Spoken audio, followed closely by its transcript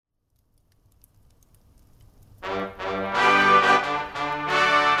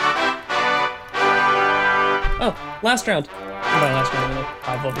Last round. By last round, like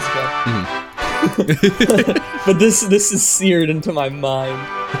 5 levels ago. But this is seared into my mind.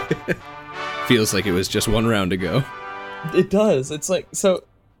 Feels like it was just one round ago. It does. It's like, so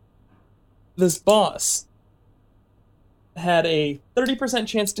this boss had a 30%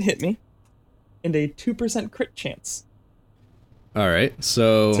 chance to hit me and a 2% crit chance. All right,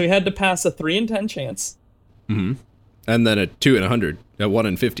 so he had to pass a 3 in 10 chance. Mm-hmm. And then a 2 in 100, a 1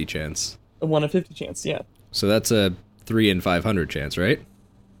 in 50 chance. A 1 in 50 chance, yeah. So that's a 3 in 500 chance, right?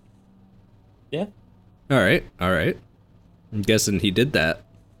 Yeah. All right. I'm guessing he did that.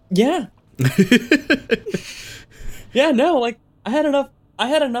 Yeah. Yeah, no, like I had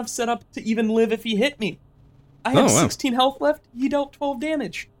enough set up to even live if he hit me. I had 16 health left. He dealt 12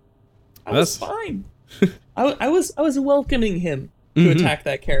 damage. I was fine. I was welcoming him to attack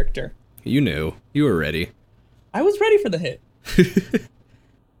that character. You knew. You were ready. I was ready for the hit.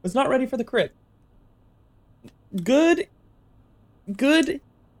 Was not ready for the crit. Good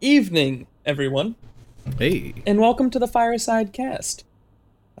evening, everyone. Hey. And welcome to the Fireside Cast.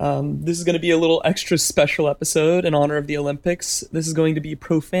 This is going to be a little extra special episode in honor of the Olympics. This is going to be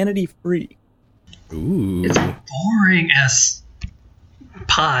profanity-free. Ooh. It's boring as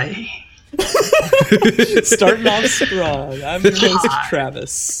pie. Starting off strong. I'm your host,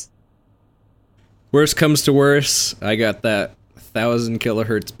 Travis. Worst comes to worst, I got that 1,000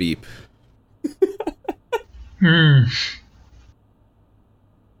 kilohertz beep. All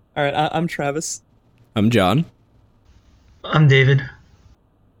right, I'm Travis. I'm John. I'm David.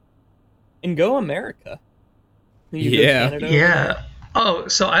 And go America. Yeah. Oh,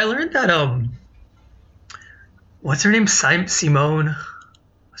 so I learned that what's her name? Simone.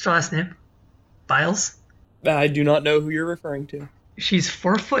 What's her last name? Biles. I do not know who you're referring to. She's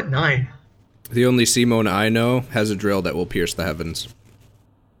 4'9". The only Simone I know has a drill that will pierce the heavens.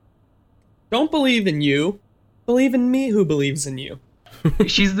 Don't believe in you. Believe in me who believes in you.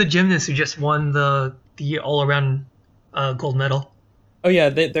 She's the gymnast who just won the all-around gold medal. Oh yeah,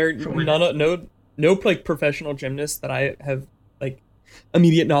 they're no like professional gymnasts that I have like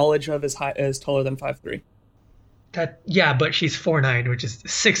immediate knowledge of is taller than 5'3". Yeah, but she's 4'9", which is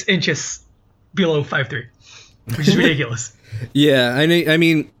 6 inches below 5'3", which is ridiculous. Yeah, I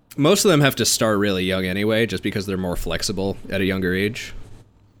mean, most of them have to start really young anyway, just because they're more flexible at a younger age.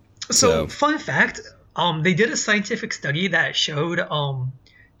 So fun fact, they did a scientific study that showed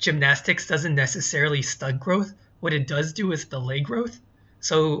gymnastics doesn't necessarily stud growth. What it does do is delay growth.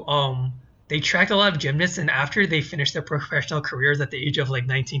 So they tracked a lot of gymnasts, and after they finished their professional careers at the age of like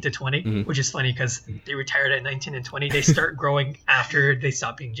 19 to 20, which is funny because they retired at 19 and 20, they start growing after they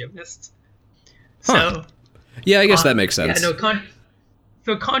stop being gymnasts. Huh. So yeah, I guess that makes sense. Yeah,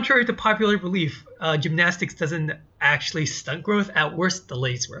 so contrary to popular belief, gymnastics doesn't actually stunt growth. At worst,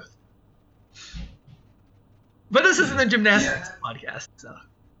 delays growth. But this isn't a gymnastics podcast, so.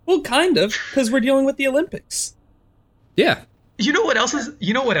 Well, kind of, because we're dealing with the Olympics. Yeah. You know what else is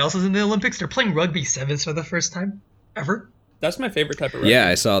in the Olympics? They're playing rugby sevens for the first time ever. That's my favorite type of rugby. Yeah,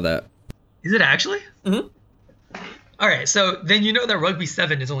 I saw that. Is it actually? Mm-hmm. All right, so then you know that rugby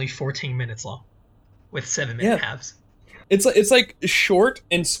 7 is only 14 minutes long, with 7-minute halves. It's like short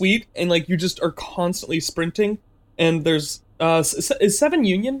and sweet, and like you just are constantly sprinting. And there's is 7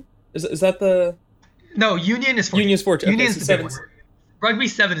 union? Is that the? No, union is 14. Union is 14. Union okay, is so the big one. Rugby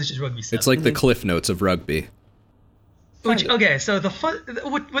 7 is just rugby 7. It's like the Cliff Notes of rugby. Okay, so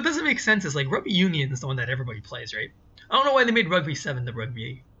what doesn't make sense is like rugby union is the one that everybody plays, right? I don't know why they made rugby 7 the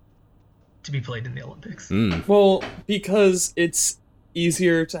rugby to be played in the Olympics. Well, because it's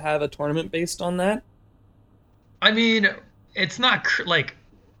easier to have a tournament based on that. I mean, it's not like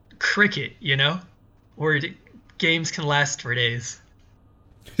cricket, you know, where games can last for days.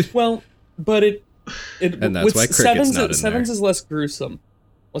 Well, but it and that's why cricket's not in sevens there. Is less gruesome.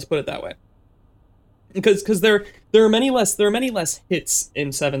 Let's put it that way. Because there are many less hits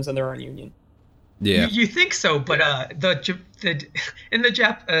in sevens than there are in union. Yeah, you think so, but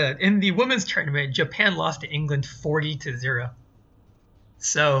in the women's tournament, Japan lost to England 40-0.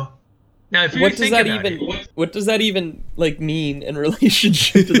 So now, if you think about it, what does that even like mean in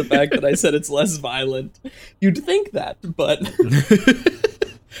relationship to the fact that I said it's less violent? You'd think that, but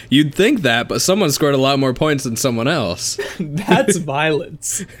you'd think that, but someone scored a lot more points than someone else. That's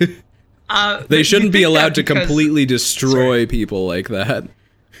violence. They shouldn't be allowed to completely destroy people like that.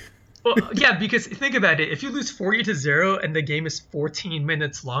 Well, yeah, because think about it. If you lose 40-0 and the game is 14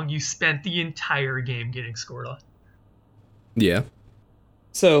 minutes long, you spent the entire game getting scored on. Yeah.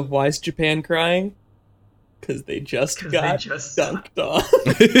 So why is Japan crying? Because they just got dunked on.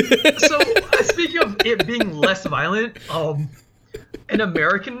 So speaking of it being less violent, an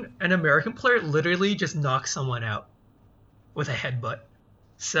American player literally just knocked someone out with a headbutt.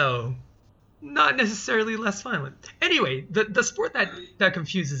 So, not necessarily less violent. Anyway, the sport that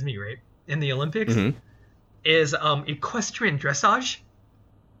confuses me, right, in the Olympics is equestrian dressage.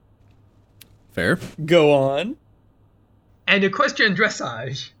 Fair. Go on. And equestrian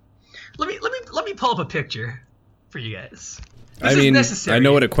dressage. Let me pull up a picture for you guys. I mean, I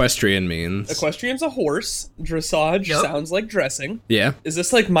know what equestrian means. Equestrian's a horse. Dressage sounds like dressing. Yeah. Is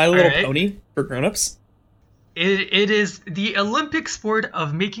this like My Little Pony for grown-ups? It is the Olympic sport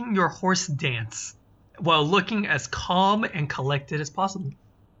of making your horse dance while looking as calm and collected as possible.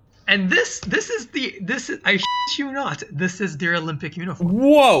 And this is I shit you not, this is their Olympic uniform.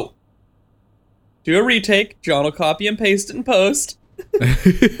 Whoa! Do a retake. John will copy and paste it in post.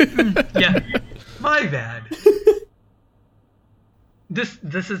 Yeah, my bad.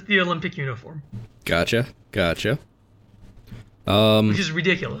 This is the Olympic uniform. Gotcha. Which is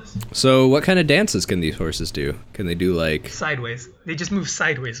ridiculous. So what kind of dances can these horses do? Can they do like... Sideways. They just move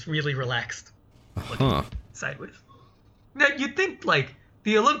sideways, really relaxed. Huh. Sideways. Now, you'd think, like,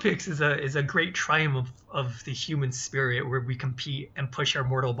 the Olympics is a great triumph of the human spirit where we compete and push our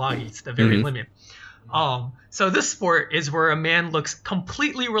mortal bodies to the very limit. So this sport is where a man looks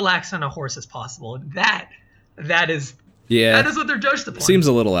completely relaxed on a horse as possible. That is what they're judged upon. Seems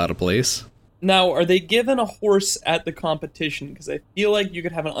a little out of place. Now, are they given a horse at the competition? Because I feel like you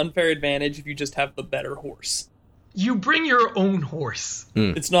could have an unfair advantage if you just have the better horse. You bring your own horse.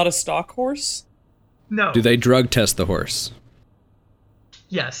 It's not a stock horse? No. Do they drug test the horse?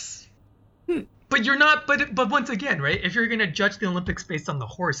 Yes. But you're not. But once again, right? If you're gonna judge the Olympics based on the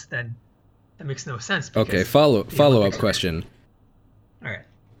horse, then that makes no sense. Okay. Follow up question. All right.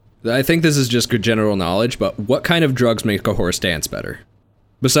 I think this is just good general knowledge, but what kind of drugs make a horse dance better?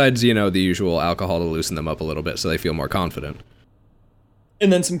 Besides, the usual alcohol to loosen them up a little bit so they feel more confident.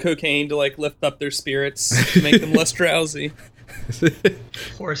 And then some cocaine to, like, lift up their spirits to make them less drowsy.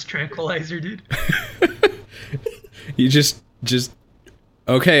 Horse tranquilizer, dude. You just...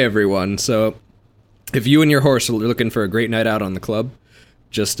 Okay, everyone. So, if you and your horse are looking for a great night out on the club,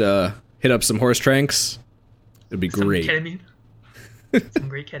 just hit up some horse tranks. It'd be great. Ketamine. Some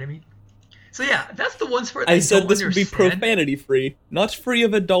great ketamine. So yeah, that's the one sport I said this would be understand. profanity free, not free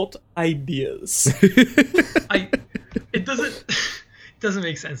of adult ideas. It doesn't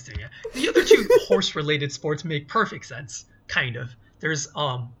make sense to me. The other two horse related sports make perfect sense, kind of. There's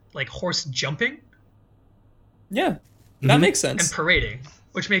like horse jumping. Yeah, that makes sense. And parading,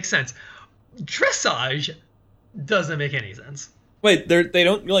 which makes sense. Dressage doesn't make any sense. Wait, they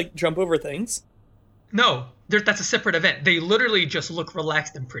don't like jump over things? No, that's a separate event. They literally just look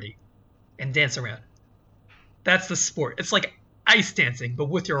relaxed and pretty. And dance around. That's the sport. It's like ice dancing, but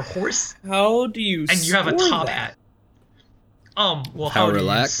with your horse. How do you? And you have a top hat. Well, how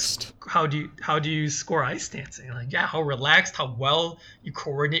relaxed? How do you score ice dancing? Like, yeah, how relaxed, how well you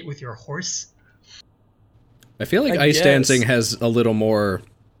coordinate with your horse. I feel like ice dancing has a little more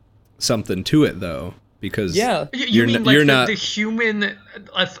something to it, though, because you mean like the human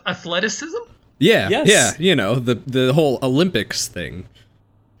athleticism? Yeah, yes. Yeah, the whole Olympics thing.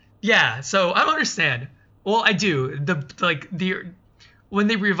 Yeah, so I don't understand. Well, I do. When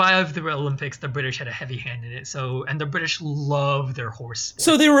they revived the Olympics, the British had a heavy hand in it. And the British love their horse sport.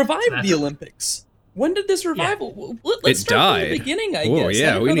 So they revived the Olympics. When did this revival? Yeah. Let's start from the beginning, I guess.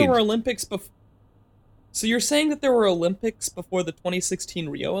 Yeah, there were Olympics before. So you're saying that there were Olympics before the 2016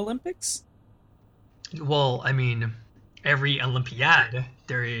 Rio Olympics? Well, I mean, every Olympiad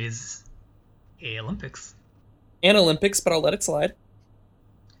there is a Olympics. An Olympics, but I'll let it slide.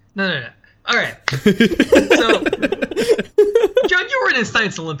 No. All right. So, John, you were in a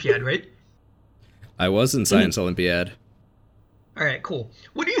science Olympiad, right? I was in science Olympiad. All right, cool.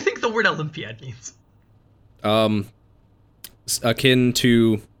 What do you think the word Olympiad means? Akin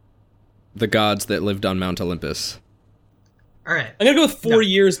to the gods that lived on Mount Olympus. All right. I'm gonna go with 4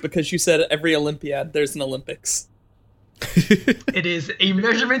 years because you said every Olympiad there's an Olympics. It is a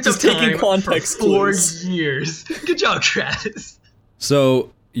measurement of time for 4 years. Good job, Travis.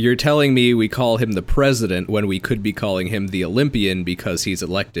 So you're telling me we call him the president when we could be calling him the Olympian because he's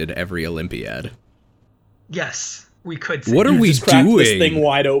elected every Olympiad? Yes, we could say. What are we doing? This thing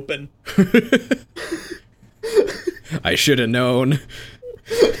wide open. I should have known.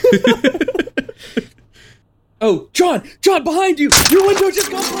 Oh, John, behind you! Your window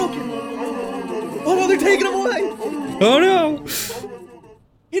just got broken! Oh no, they're taking him away! Oh no!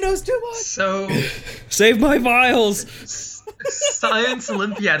 He knows too much! So... Save my vials! Science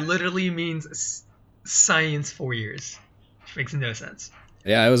Olympiad literally means science 4 years. Which makes no sense.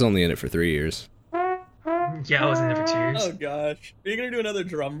 Yeah, I was only in it for 3 years. Yeah, I was in it for 2 years. Oh gosh. Are you gonna do another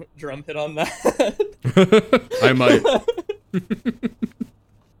drum hit on that? I might.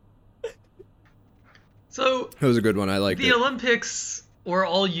 So that was a good one. I liked the it. Olympics were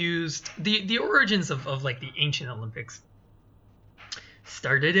all used. The origins of like the ancient Olympics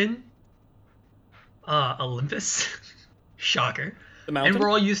started in Olympus. Shocker. The mountain? And we're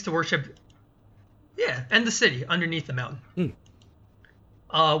all used to worship. Yeah, and the city underneath the mountain.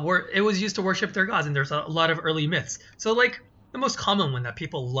 Where it was used to worship their gods, and there's a lot of early myths. So like the most common one that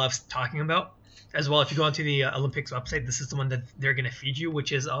people love talking about as well, if you go onto the Olympics website, this is the one that they're gonna feed you,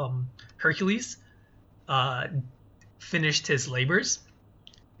 which is Hercules finished his labors.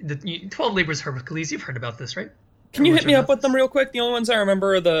 The 12 labors of Hercules, you've heard about this, right? Can you hit me up with them real quick? The only ones I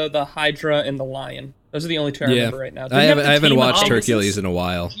remember are the Hydra and the Lion. Those are the only two I remember right now. I haven't watched Hercules in a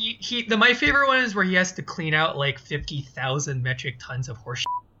while. My favorite one is where he has to clean out like 50,000 metric tons of horse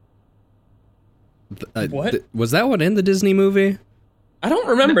what? Was that one in the Disney movie? I don't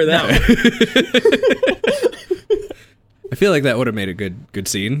remember that. No. I feel like that would have made a good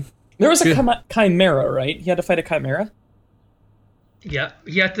scene. There was a chimera, right? He had to fight a chimera? Yeah,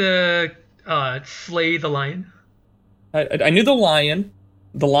 he had to flay the lion. I knew the lion,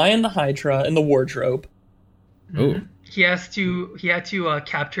 the Hydra, and the wardrobe. Oh. He had to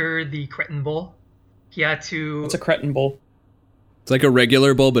capture the Cretan bull. He had to. What's a Cretan bull? It's like a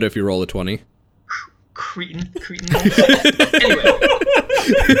regular bull, but if you roll a 20. Cretan bull. Anyway.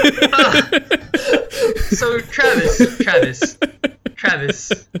 So Travis.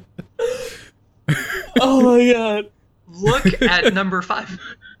 Oh my god. Look at number 5.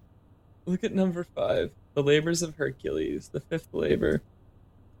 Look at number 5. The labors of Hercules. The 5th labor.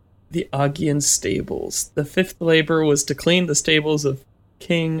 The Augean stables. The 5th labor was to clean the stables of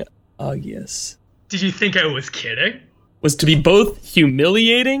King Augeas. Did you think I was kidding? Was to be both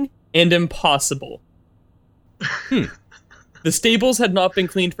humiliating and impossible. The stables had not been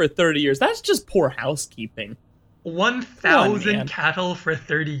cleaned for 30 years. That's just poor housekeeping. 1,000 cattle for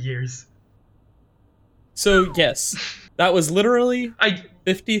 30 years. So, yes, that was literally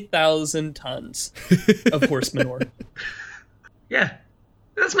 50,000 tons of horse manure. Yeah.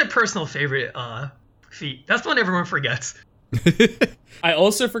 That's my personal favorite feat. That's the one everyone forgets. I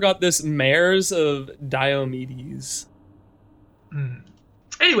also forgot this mares of Diomedes.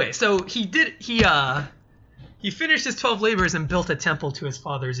 Anyway, so he finished his 12 labors and built a temple to his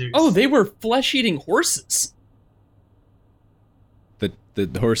father Zeus. Oh, they were flesh-eating horses. The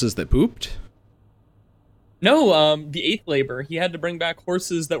horses that pooped? No, the 8th labor, he had to bring back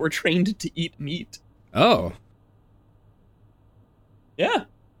horses that were trained to eat meat. Oh. Yeah.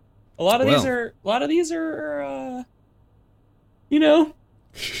 A lot of these are you know,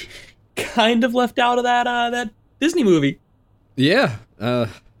 kind of left out of that Disney movie. Yeah.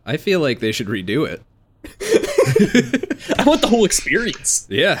 I feel like they should redo it. I want the whole experience.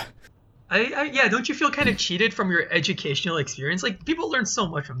 Yeah. Yeah, don't you feel kind of cheated from your educational experience? Like, people learn so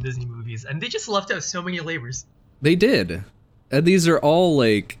much from Disney movies, and they just left out so many labors. They did. And these are all,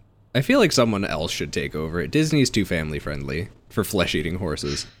 like... I feel like someone else should take over it. Disney's too family-friendly for flesh-eating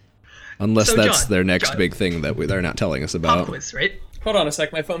horses. Unless so that's their next big thing that they're not telling us about. Pop quiz, right? Hold on a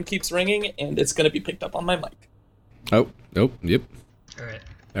sec, my phone keeps ringing, and it's going to be picked up on my mic. Oh, yep. All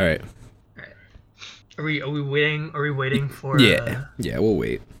right. Are we waiting for... Yeah, we'll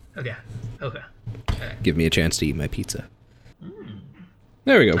wait. Okay. All right. Give me a chance to eat my pizza.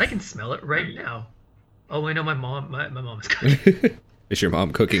 There we go. I can smell it right now. Oh, I know my mom is cooking. Is your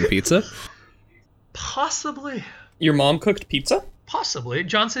mom cooking pizza? Possibly. Your mom cooked pizza? Possibly.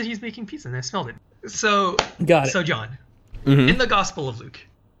 John said he's making pizza, and I smelled it. So, got it. So, John, in the Gospel of Luke,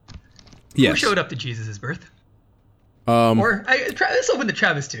 who showed up to Jesus' birth? Let's open to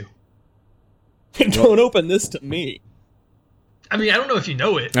Travis too. Don't open this to me. I mean, I don't know if you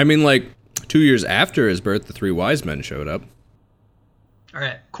know it. I mean, like 2 years after his birth, the 3 wise men showed up. All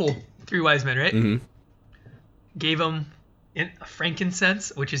right, cool. 3 wise men, right? Mm-hmm. Gave him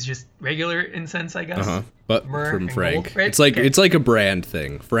frankincense, which is just regular incense, I guess. But myrrh from Frank, gold, right? It's like a brand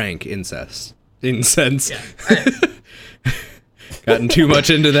thing. Frank incense. Yeah. All right. Gotten too much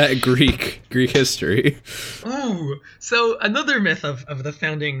into that Greek history. Ooh. So another myth of the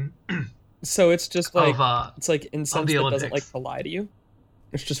founding. So it's just like it's like incense that doesn't like to lie to you.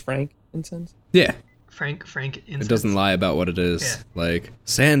 It's just Frank incense. Yeah. Frank incense. It doesn't lie about what it is. Yeah. Like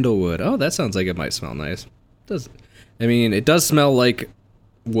sandalwood. Oh, that sounds like it might smell nice. It does smell like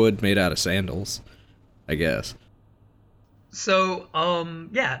wood made out of sandals, I guess. So,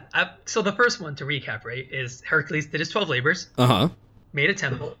 so the first one to recap, right, is Hercules did his 12 labors. Made a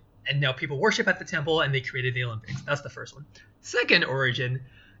temple, and now people worship at the temple, and they created the Olympics. That's the first one. Second origin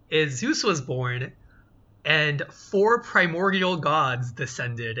is Zeus was born, and 4 primordial gods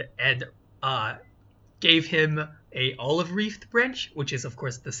descended and gave him a olive wreathed branch, which is of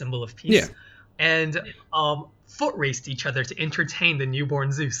course the symbol of peace, and foot raced each other to entertain the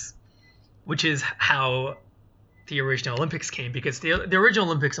newborn Zeus, which is how the original Olympics came, because the original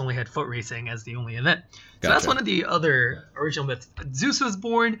Olympics only had foot racing as the only event. So that's one of the other original myths. Zeus was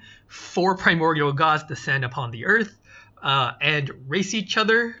born, 4 primordial gods descend upon the earth and race each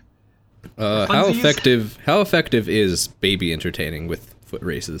other. How effective is baby entertaining with foot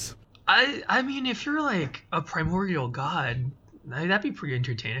races? I mean, if you're like a primordial god, that'd be pretty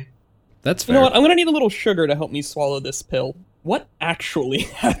entertaining. That's fair. You know what? I'm gonna need a little sugar to help me swallow this pill. What actually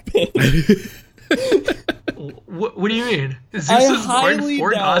happened? What do you mean? Zeus was born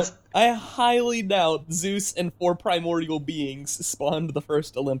 4 gods. I highly doubt Zeus and 4 primordial beings spawned the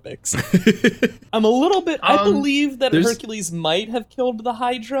first Olympics. I'm a little bit. I believe that Hercules might have killed the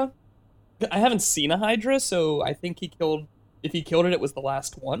Hydra. I haven't seen a Hydra, so I think he killed. If he killed it, it was the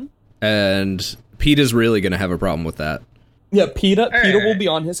last one. And PETA's really gonna have a problem with that. Yeah, PETA will be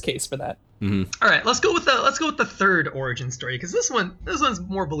on his case for that. Mm-hmm. All right, let's go with the third origin story, because this one's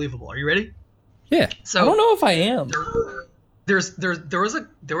more believable. Are you ready? Yeah. So I don't know if I am. There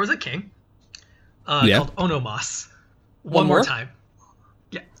was a king called Onomos. One more time.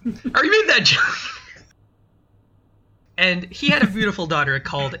 Yeah. Or you made that joke. And he had a beautiful daughter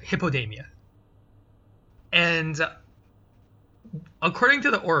called Hippodamia. And according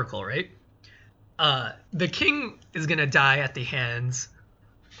to the oracle, right, the king is gonna die at the hands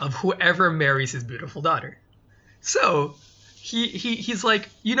of whoever marries his beautiful daughter. So he's like,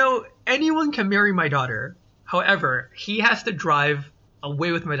 anyone can marry my daughter. However, he has to drive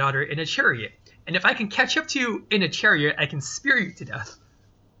away with my daughter in a chariot. And if I can catch up to you in a chariot, I can spear you to death.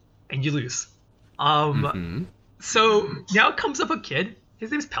 And you lose. So now comes up a kid.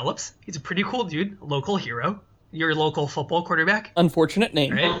 His name's Pelops. He's a pretty cool dude, local hero. Your local football quarterback. Unfortunate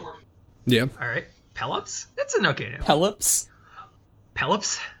name. Right? Yeah. All right. Pelops? That's an okay name. Pelops?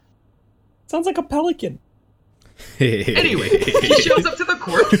 Pelops? Sounds like a pelican. Anyway, he shows up to the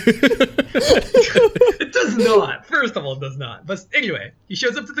court. It does not. First of all, it does not. But anyway, he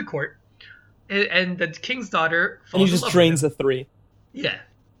shows up to the court, and the king's daughter falls and he just drains a 3. Yeah.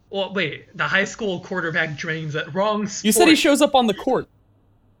 Well, wait. The high school quarterback drains a wrong sport. You said he shows up on the court.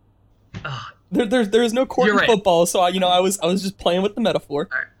 There's no court in football, so I was just playing with the metaphor.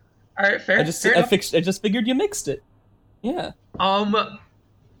 All right, fair. I just figured you mixed it. Yeah.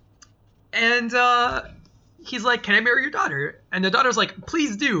 And he's like, "Can I marry your daughter?" And the daughter's like,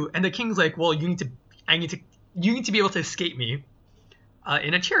 "Please do." And the king's like, "Well, you need to be able to escape me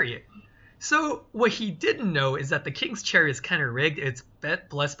in a chariot." So what he didn't know is that the king's chariot is kind of rigged. It's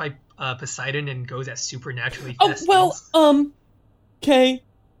blessed by Poseidon and goes at supernaturally fast speeds. Okay.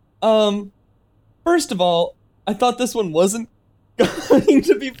 First of all, I thought this one wasn't going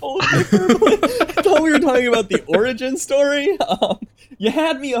to be full of hyperbole. I thought we were talking about the origin story. You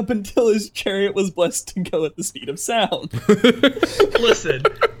had me up until his chariot was blessed to go at the speed of sound. Listen,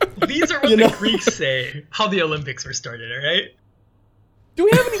 these are what the Greeks say how the Olympics were started, all right? Do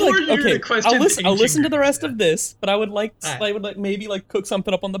we have any I'll listen to the rest of this, but I would like maybe cook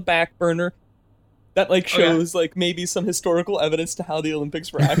something up on the back burner that shows maybe some historical evidence to how the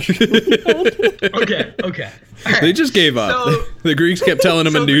Olympics were actually held. Okay. Right. They just gave up. So, the Greeks kept telling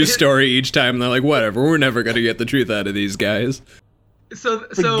them a news story each time, and they're like, whatever, we're never going to get the truth out of these guys.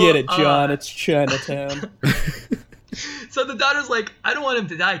 Forget it, John. It's Chinatown. So the daughter's like, I don't want him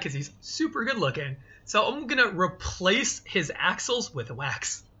to die because he's super good looking. So I'm going to replace his axles with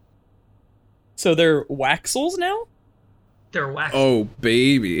wax. So they're waxels now? They're wax. Oh,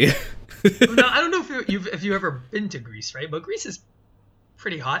 baby. Now, I don't know if you've ever been to Greece, right? But Greece is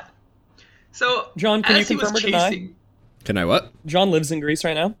pretty hot. So, John, can you confirm or deny? Can I what? John lives in Greece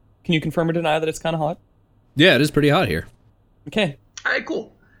right now. Can you confirm or deny that it's kind of hot? Yeah, it is pretty hot here. Okay. All right,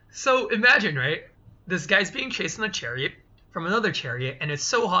 cool. So imagine, right? This guy's being chased in a chariot from another chariot, and it's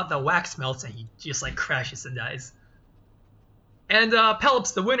so hot that wax melts and he just crashes and dies. And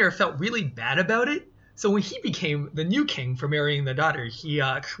Pelops, the winner, felt really bad about it. So when he became the new king for marrying the daughter, he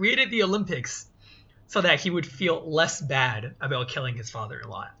created the Olympics so that he would feel less bad about killing his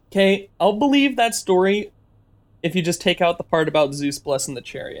father-in-law. Okay, I'll believe that story if you just take out the part about Zeus blessing the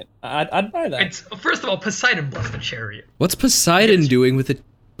chariot. I'd buy that. First of all, Poseidon blessed the chariot. What's Poseidon doing with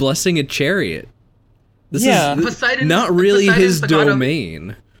blessing a chariot? This is not really his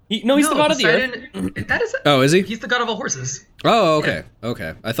domain. He's the god of the earth. That is. Oh, is he? He's the god of all horses. Oh, okay,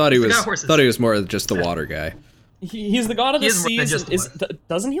 okay. I thought he was more just the water guy. He's the god of the seas.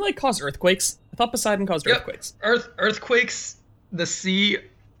 Doesn't he cause earthquakes? I thought Poseidon caused earthquakes. Earthquakes, the sea,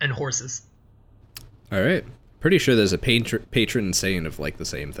 and horses. All right. Pretty sure there's a patron saint of the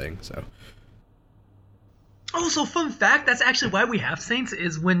same thing. So. Oh, so fun fact, that's actually why we have saints,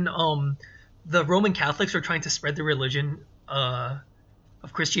 is when the Roman Catholics were trying to spread the religion of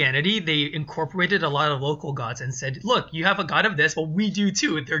Christianity, they incorporated a lot of local gods and said, look, you have a god of this, well, we do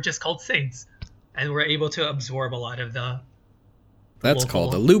too. They're just called saints. And we're able to absorb a lot of the That's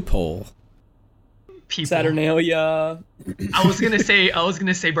called a loophole. People. Saturnalia. I was gonna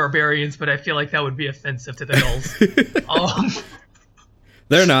say barbarians, but I feel like that would be offensive to the Gauls.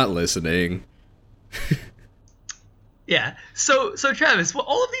 They're not listening. Yeah. So Travis, what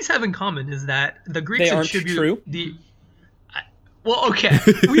all of these have in common is that the Greeks they aren't attribute true. Well, okay,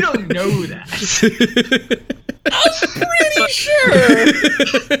 we don't know that. I'm pretty sure.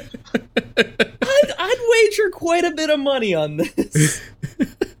 I'd wager quite a bit of money on this.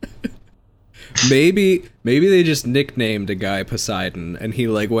 Maybe they just nicknamed a guy Poseidon, and he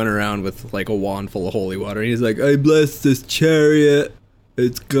like went around with like a wand full of holy water, and he's like, I bless this chariot.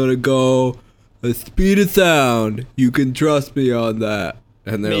 It's gonna go the speed of sound. You can trust me on that.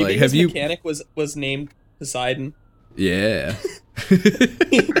 And they're maybe like, his mechanic was named Poseidon. Yeah.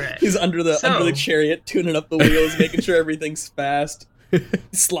 He's under the chariot, tuning up the wheels, making sure everything's fast.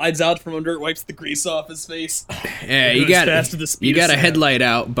 Slides out from under it, wipes the grease off his face. Yeah, you got a headlight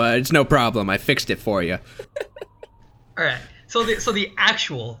out, but it's no problem. I fixed it for you. All right. So the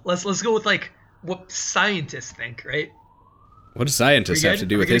actual let's go with like what scientists think, right? What do scientists have to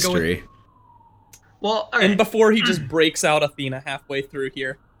do with history? Well, all right. And before he just breaks out Athena halfway through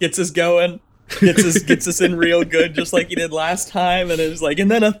here, gets us going, gets us in real good, just like he did last time, and it's like, and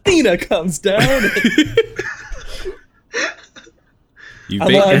then Athena comes down.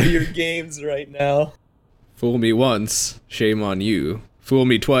 I'm on your games right now. Fool me once, shame on you. Fool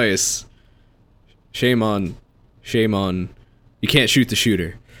me twice, shame on. You can't shoot the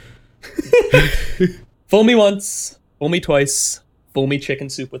shooter. Fool me once, fool me twice, fool me chicken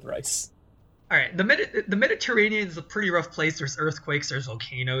soup with rice. All right, the Mediterranean is a pretty rough place. There's earthquakes, there's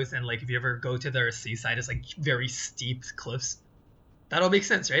volcanoes, and like if you ever go to the seaside, it's like very steep cliffs. That all makes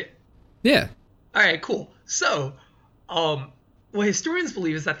sense, right? Yeah. All right, cool. So, what historians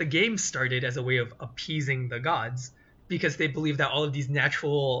believe is that the game started as a way of appeasing the gods, because they believe that all of these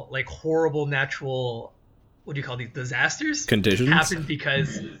natural, like horrible natural, what do you call these, disasters? Conditions? Happened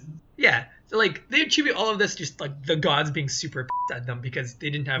because, yeah, so like they attribute all of this just like the gods being super pissed at them because they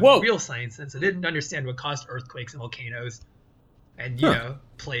didn't have real science and so they didn't understand what caused earthquakes and volcanoes and, you know,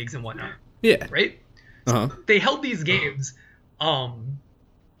 plagues and whatnot. Yeah. Right? So they held these games.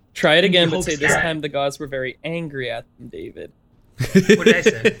 Try it again, but say this time the gods were very angry at them, David. What did I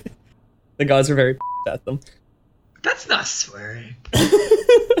say? The gods were very at them. That's not swearing.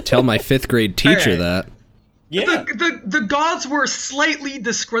 Tell my 5th grade teacher that. Yeah. The gods were slightly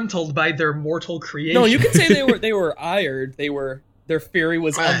disgruntled by their mortal creation. No, you can say they were ired. Their fury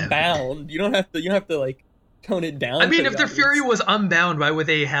was unbound. You don't have to like tone it down. I mean, if their fury was unbound, why would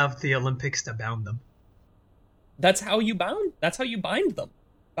they have the Olympics to bound them? That's how you bind them,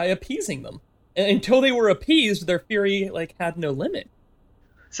 by appeasing them. Until they were appeased, their fury like had no limit.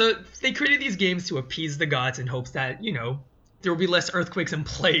 So they created these games to appease the gods in hopes that, you know, there will be less earthquakes and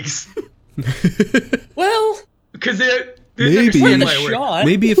plagues. Well, because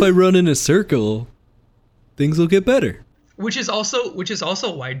maybe if I run in a circle, things will get better. Which is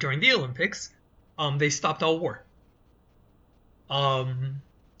also why during the Olympics, they stopped all war.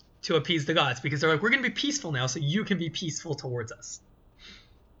 To appease the gods, because they're like, we're gonna be peaceful now, so you can be peaceful towards us.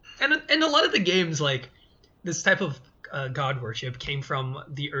 And a lot of the games, like this type of god worship, came from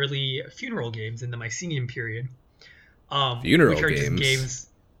the early funeral games in the Mycenaean period. Funeral which are games. Just games.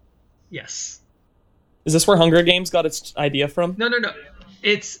 Yes. Is this where Hunger Games got its idea from? No.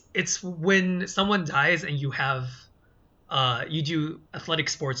 It's when someone dies and you have you do athletic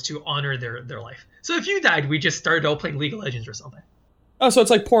sports to honor their life. So if you died, we just started all playing League of Legends or something. Oh, so it's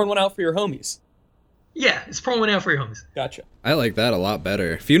like pouring one out for your homies. Yeah, it's pouring one out for your homies. Gotcha. I like that a lot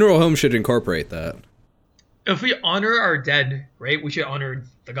better. Funeral home should incorporate that. If we honor our dead, right, we should honor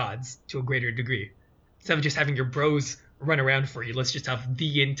the gods to a greater degree. Instead of just having your bros run around for you, let's just have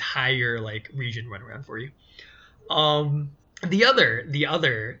the entire like region run around for you. The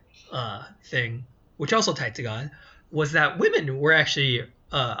other thing, which also tied to God, was that women were actually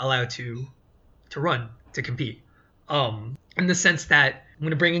allowed to run, to compete. In the sense that I'm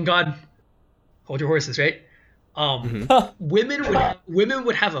gonna bring in God. Hold your horses, right? Women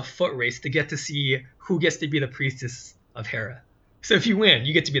would have a foot race to get to see who gets to be the priestess of Hera. So if you win,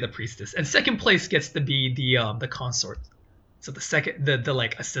 you get to be the priestess, and second place gets to be the consort. So the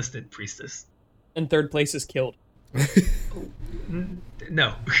like assistant priestess. And third place is killed.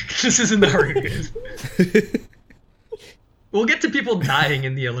 No, this isn't the Hunger Games. We'll get to people dying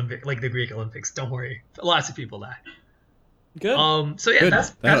in the Olympic, like the Greek Olympics. Don't worry, lots of people die. Good. So yeah, Good.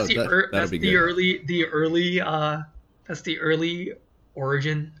 that's the early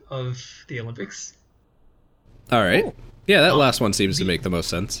origin of the Olympics. All right. Oh. Yeah, that last one seems to make the most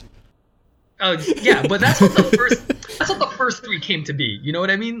sense. Yeah, but that's what the first three came to be. You know what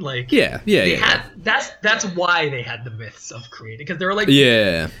I mean? Like, that's why they had the myths of creating, because they were like,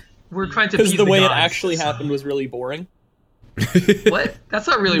 we're trying to because the way it actually happened was really boring. What? That's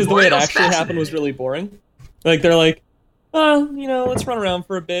not really boring. The way it actually happened was really boring. Like, they're like, let's run around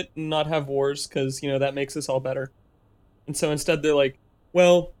for a bit and not have wars, because, that makes us all better. And so instead they're like,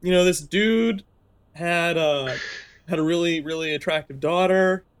 well, this dude had a really, really attractive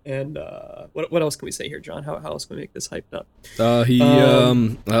daughter, and what else can we say here, John? How else can we make this hyped up?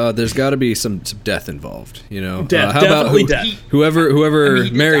 There's got to be some death involved, Death, definitely death. Whoever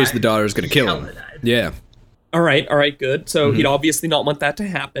marries the daughter is going to kill him. Yeah. All right, good. So he'd obviously not want that to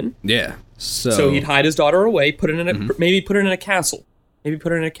happen. Yeah. So he'd hide his daughter away, maybe put her in a castle. And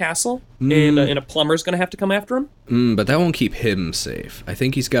a plumber's going to have to come after him. But that won't keep him safe. I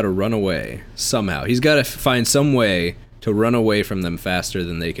think he's got to run away somehow. He's got to find some way to run away from them faster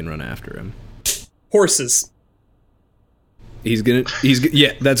than they can run after him. Horses.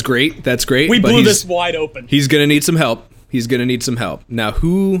 Yeah, that's great. We blew this wide open. He's going to need some help. Now,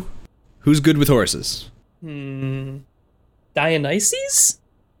 who's good with horses? Dionysus?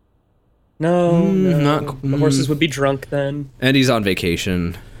 No. The horses would be drunk then. And he's on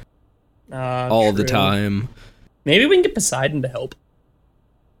vacation. All the time. Maybe we can get Poseidon to help.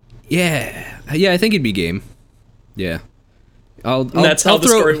 Yeah, I think he'd be game. Yeah. That's how the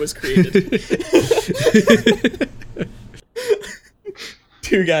story was created.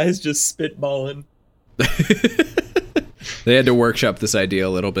 Two guys just spitballing. They had to workshop this idea a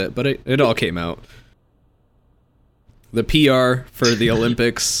little bit, but it all came out. The PR for the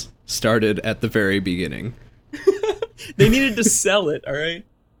Olympics started at the very beginning. They needed to sell it, all right?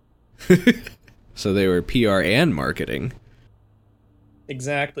 So they were PR and marketing.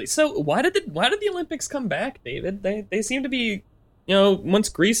 Exactly. So why did the Olympics come back, David? They seem to be, once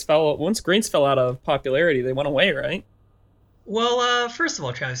Greece fell out of popularity, they went away, right? Well, first of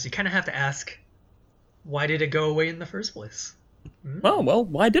all, Travis, you kind of have to ask, why did it go away in the first place? Oh, well,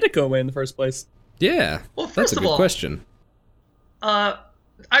 why did it go away in the first place? Yeah, well, that's a good question.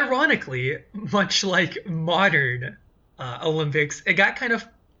 Ironically, much like modern Olympics, it got kind of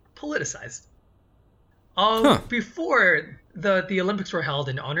politicized. Before, the Olympics were held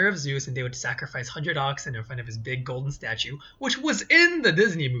in honor of Zeus, and they would sacrifice 100 oxen in front of his big golden statue, which was in the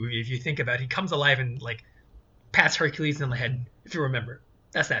Disney movie, if you think about it. He comes alive and, pats Hercules on the head, if you remember.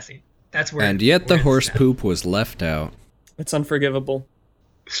 That's that scene. That's where. And yet the horse poop was left out. It's unforgivable.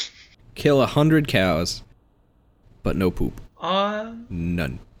 Kill 100 cows, but no poop.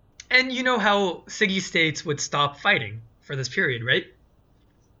 None. And you know how city states would stop fighting for this period, right?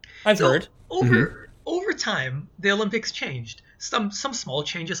 I've heard. Over time, the Olympics changed. Some small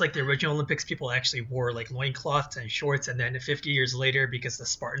changes, like the original Olympics, people actually wore loincloths and shorts, and then 50 years later, because the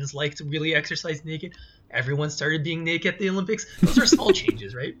Spartans liked to really exercise naked, everyone started being naked at the Olympics. Those are small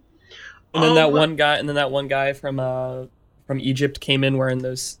changes, right? And then that one guy from Egypt came in wearing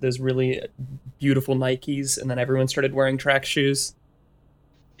those really beautiful Nikes, and then everyone started wearing track shoes.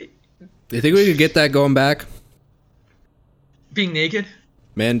 Do you think we could get that going back? Being naked?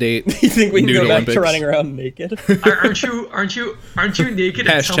 Mandate. You think we can go Olympics. Back to running around naked? Aren't you naked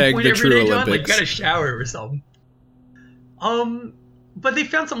at some point every day, John? Olympics. You gotta shower or something. But they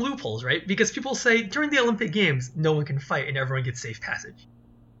found some loopholes, right? Because people say during the Olympic Games, no one can fight and everyone gets safe passage.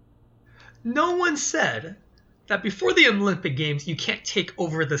 No one said that before the Olympic Games, you can't take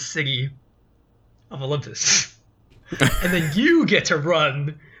over the city of Olympus. And then you get to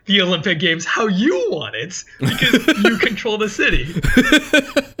run the Olympic Games how you want it, because you control the city.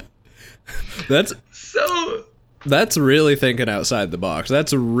 That's really thinking outside the box.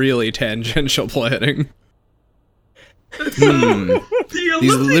 That's really tangential planning.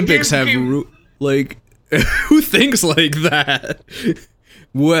 These Olympics have who thinks like that?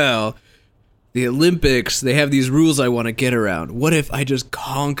 Well, the Olympics, they have these rules I want to get around. What if I just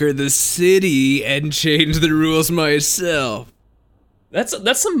conquer the city and change the rules myself? That's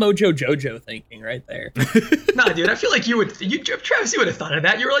some Mojo Jojo thinking right there. Nah, dude, I feel like Travis, you would have thought of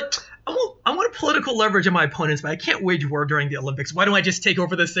that. You were like, I want political leverage on my opponents, but I can't wage war during the Olympics. Why don't I just take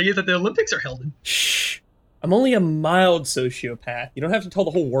over the city that the Olympics are held in? Shh. I'm only a mild sociopath. You don't have to tell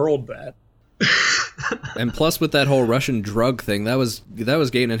the whole world that. And plus, with that whole Russian drug thing, that was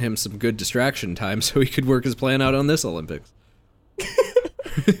gaining him some good distraction time, so he could work his plan out on this Olympics.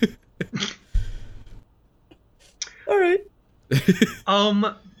 All right.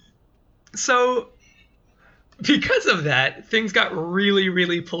 So because of that, things got really,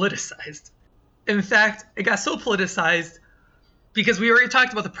 really politicized. In fact, it got so politicized because we already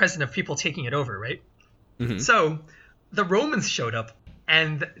talked about the precedent of people taking it over, right? Mm-hmm. So the Romans showed up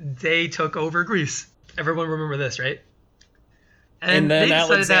and they took over Greece. Everyone remember this, right? And then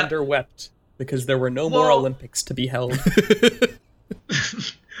Alexander wept because there were no more Olympics to be held.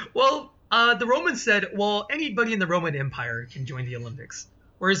 Well, the Romans said, well, anybody in the Roman Empire can join the Olympics.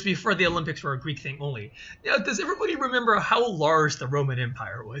 Whereas before, the Olympics were a Greek thing only. Now, does everybody remember how large the Roman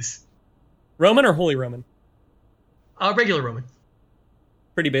Empire was? Roman or Holy Roman? Regular Roman.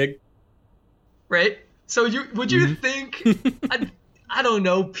 Pretty big. Right? So would you think, I don't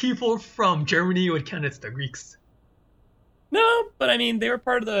know, people from Germany would count as the Greeks? No, but I mean, they were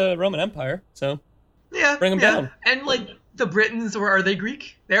part of the Roman Empire, so yeah, bring them down. And like the Britons, are they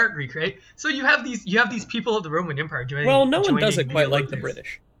Greek? They are Greek, right? So you have these people of the Roman Empire joining. Well, no one does it quite like the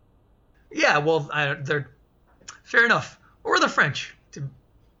British. Yeah, well, they're fair enough, or the French,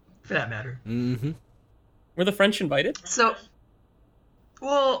 for that matter. Mm-hmm. Were the French invited? So,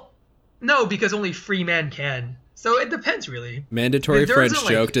 well, no, because only free man can. So it depends, really. Mandatory French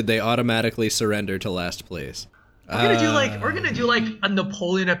joke. Did they automatically surrender to last place? We're gonna do like a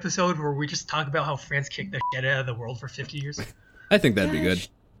Napoleon episode where we just talk about how France kicked the shit out of the world for 50 years. I think that'd be good.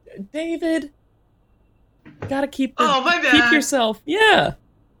 David, gotta keep. My bad. Keep yourself. Yeah.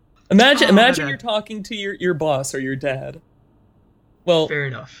 Imagine you're talking to your boss or your dad. Well, fair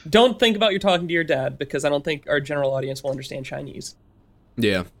enough. Don't think about you're talking to your dad because I don't think our general audience will understand Chinese.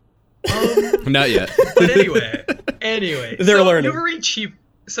 Yeah. Not yet. But anyway, they're learning. You're very cheap.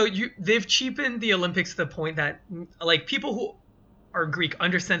 So they've cheapened the Olympics to the point that like people who are Greek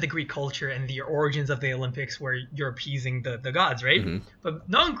understand the Greek culture and the origins of the Olympics where you're appeasing the gods, right? Mm-hmm. But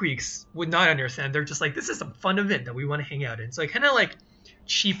non-Greeks would not understand. They're just like, this is a fun event that we want to hang out in. So it kind of like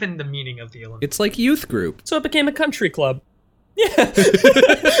cheapened the meaning of the Olympics. It's like youth group. So it became a country club. Yeah. Actually,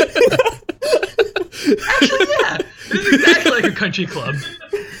 yeah. This is exactly like a country club.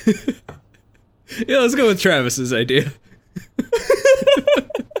 Yeah, let's go with Travis's idea.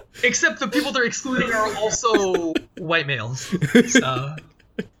 Except the people they're excluding are also white males. So.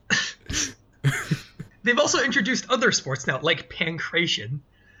 They've also introduced other sports now, like pankration,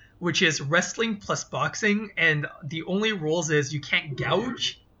 which is wrestling plus boxing, and the only rules is you can't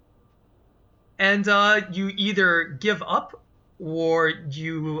gouge, and you either give up or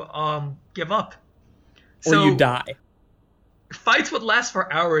you give up. Or you die. Fights would last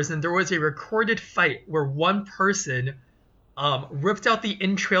for hours, and there was a recorded fight where one person ripped out the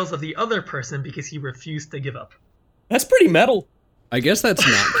entrails of the other person because he refused to give up. That's pretty metal. I guess that's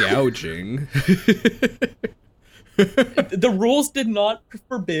not gouging. The rules did not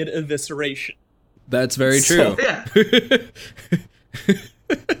forbid evisceration. That's very true. So, yeah.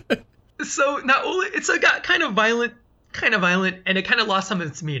 So not only it's got kind of violent, and it kind of lost some of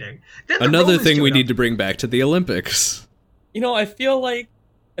its meaning. Then another thing we need to bring back to the Olympics. You know, I feel like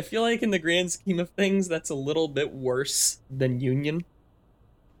in the grand scheme of things, that's a little bit worse than union.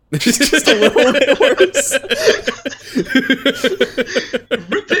 Just a little bit worse.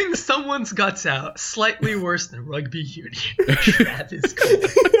 Ripping someone's guts out, slightly worse than rugby union. Travis Cole,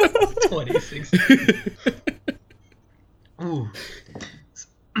 2016. Ooh.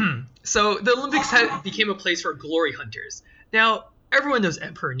 So the Olympics became a place for glory hunters. Now, everyone knows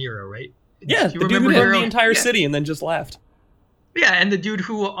Emperor Nero, right? Yeah, the dude who burned the entire city and then just laughed. Yeah, and the dude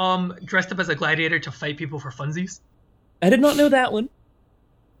who dressed up as a gladiator to fight people for funsies. I did not know that one.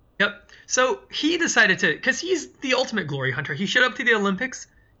 Yep. So he decided to, because he's the ultimate glory hunter, he showed up to the Olympics,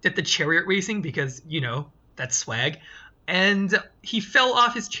 did the chariot racing because, you know, that's swag, and he fell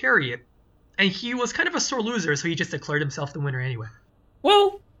off his chariot. And he was kind of a sore loser, so he just declared himself the winner anyway.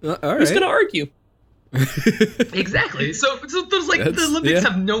 Well, who's going to argue? Exactly. So there's like, the Olympics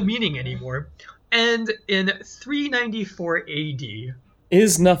have no meaning anymore. And in 394 AD...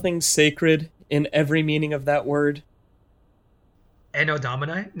 Is nothing sacred in every meaning of that word? Anno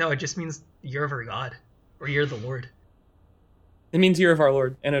Domini? No, it just means year of our God. Or year of the Lord. It means year of our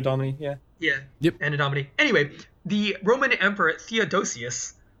Lord. Anno Domini, yeah. Yeah. Yep. Anno Domini. Anyway, the Roman Emperor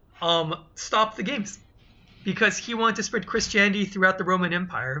Theodosius stopped the games. Because he wanted to spread Christianity throughout the Roman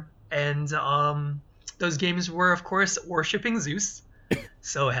Empire. And those games were, of course, worshipping Zeus.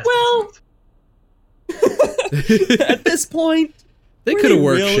 So it has to be at this point, they could have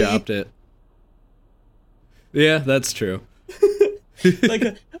workshopped it. Yeah, that's true.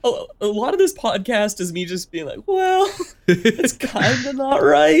 Like a lot of this podcast is me just being like, well, it's kind of not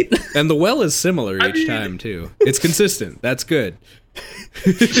right. And the well is similar each time too. It's consistent. That's good.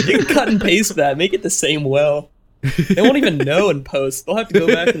 You can cut and paste that, make it the same well. They won't even know in post. They'll have to go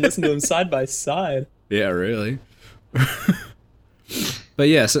back and listen to them side by side. Yeah, really. But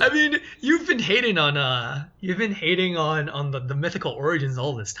yeah, so, I mean, you've been hating on the mythical origins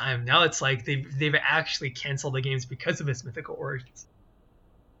all this time. Now it's like they've actually canceled the games because of its mythical origins.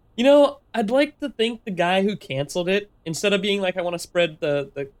 You know, I'd like to think the guy who canceled it, instead of being like, I want to spread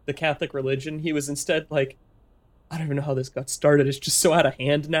the Catholic religion, he was instead like, I don't even know how this got started. It's just so out of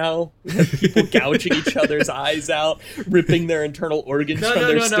hand now. We have people gouging each other's eyes out, ripping their internal organs from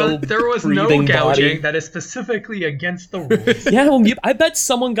their still There was no breathing gouging. body. That is specifically against the rules. Yeah, well, I bet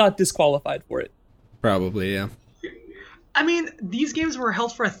someone got disqualified for it. probably, yeah. I mean, these games were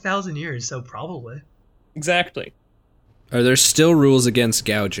held for 1,000 years, so probably. Exactly. Are there still rules against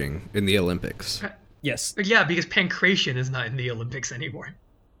gouging in the Olympics? Yes. Yeah, because pancreation is not in the Olympics anymore.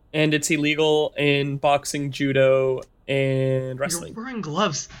 And it's illegal in boxing, judo, and wrestling. You're wearing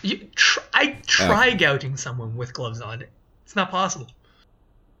gloves. I try gouging someone with gloves on. It's not possible.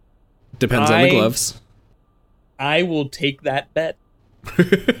 Depends on the gloves. I will take that bet.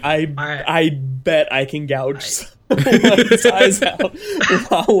 I bet I can gouge someone's eyes out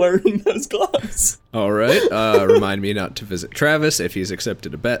while wearing those gloves. All right. Remind me not to visit Travis if he's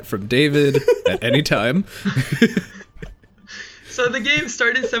accepted a bet from David at any time. So the game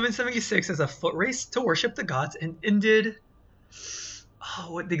started in 776 as a foot race to worship the gods and ended,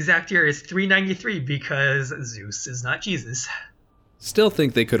 what the exact year is, 393, because Zeus is not Jesus. Still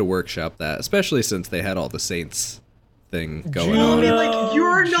think they could have workshopped that, especially since they had all the saints thing going I on. mean, like,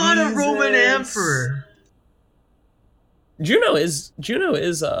 you're not a Roman emperor. Juno is Zeus,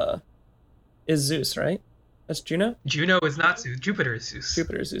 right? That's Juno? Juno is not Zeus. Jupiter is Zeus.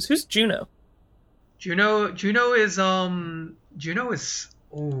 Jupiter is Zeus. Who's Juno? Juno is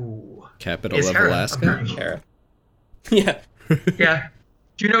Capital is of Hera, Alaska. I'm pretty sure. Hera. Yeah. Yeah.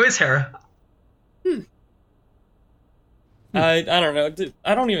 Juno is Hera. I don't know.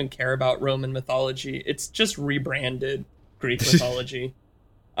 I don't even care about Roman mythology. It's just rebranded Greek mythology.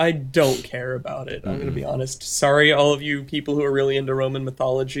 I don't care about it. I'm going to be honest. Sorry, all of you people who are really into Roman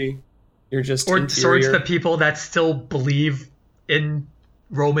mythology. You're just Or inferior. it's the people that still believe in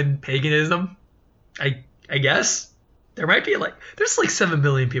Roman paganism. I guess. There might be there's 7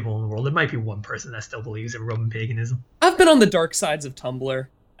 million people in the world. There might be one person that still believes in Roman paganism. I've been on the dark sides of Tumblr.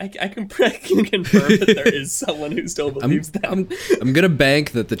 I can confirm that there is someone who still believes that. I'm going to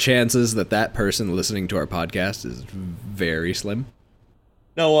bank that the chances that person listening to our podcast is very slim.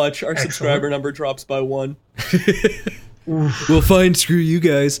 Now watch, our subscriber number drops by 1. Well, fine, screw you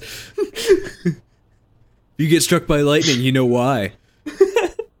guys. If you get struck by lightning, you know why.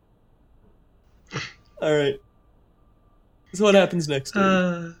 All right. So what happens next?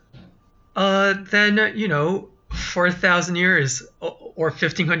 Then 4,000 years or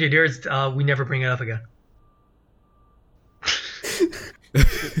 1,500 years, we never bring it up again.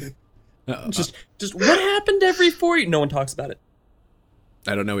 Just what happened every 4 years? No one talks about it.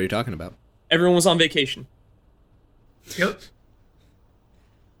 I don't know what you're talking about. Everyone was on vacation. Yep.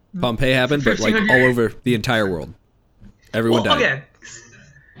 Pompeii happened, but all over the entire world. Everyone died. Okay.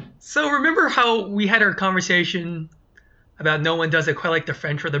 So remember how we had our conversation about no one does it quite like the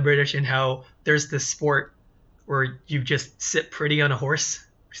French or the British, and how there's this sport where you just sit pretty on a horse,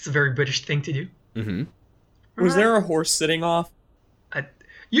 which is a very British thing to do. Mm-hmm. Was there a horse sitting off? I'm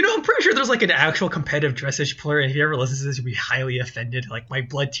pretty sure there's an actual competitive dressage player. If you ever listen to this, you'll be highly offended. My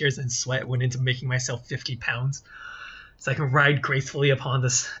blood, tears, and sweat went into making myself 50 pounds, so I can ride gracefully upon the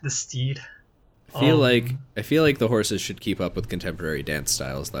steed. I feel like the horses should keep up with contemporary dance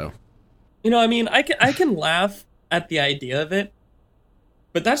styles, though. I can laugh at the idea of it,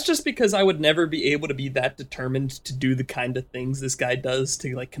 but that's just because I would never be able to be that determined to do the kind of things this guy does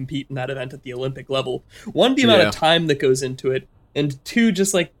to compete in that event at the Olympic level. One, the amount of time that goes into it, and two,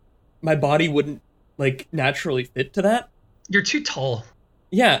 just my body wouldn't naturally fit to that. You're too tall.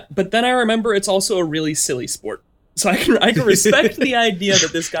 Yeah, but then I remember it's also a really silly sport. So I can respect the idea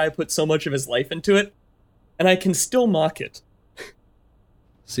that this guy put so much of his life into it, and I can still mock it.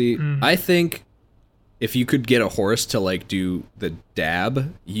 See, I think if you could get a horse to do the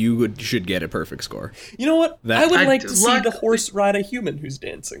dab, you should get a perfect score. You know what? I would like to see the horse ride a human who's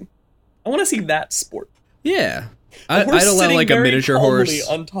dancing. I want to see that sport. Yeah. I'd allow a miniature horse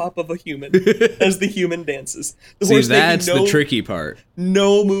on top of a human as the human dances. See, that's the tricky part.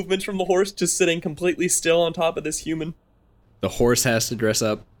 No movements from the horse, just sitting completely still on top of this human. The horse has to dress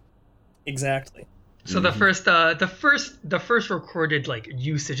up. Exactly. So the first recorded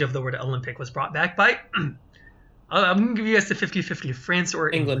usage of the word Olympic was brought back by I'm gonna give you guys the 50-50, France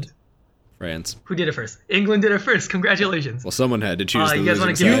or England. France. Who did it first? England did it first. Congratulations. Well, someone had to choose the you guys losing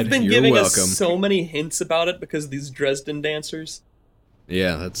wanna give- side. You've been You're giving welcome. us so many hints about it because of these Dresden dancers.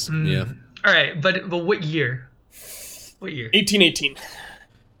 Yeah, that's yeah. All right, but what year? What year? 1818.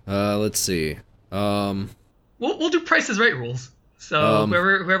 Let's see. We'll do Price is Right rules. So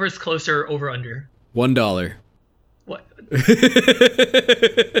whoever's closer, over under. $1. What?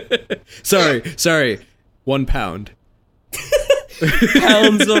 sorry. £1.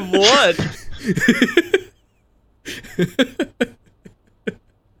 Pounds of what?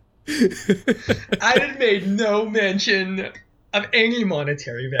 I made no mention of any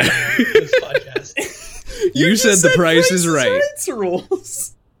monetary value in this podcast. You said the Price is Right.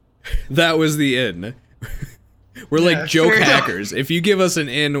 Rules. That was the in. We're like joke hackers. If you give us an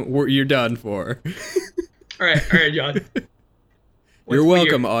in, you're done for. All right, John. You're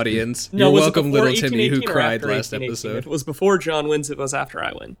welcome, audience. No, You're was it welcome, before little Timmy, who 1818 or cried after last 1818? episode. If it was before John wins, it was after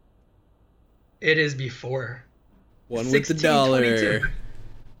I win. It is before. One with the dollar. 1622.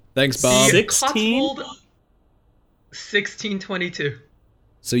 Thanks, Bob. 1622.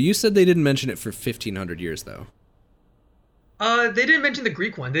 So you said they didn't mention it for 1,500 years, though. They didn't mention the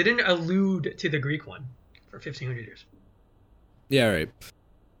Greek one. They didn't allude to the Greek one for 1,500 years. Yeah, right.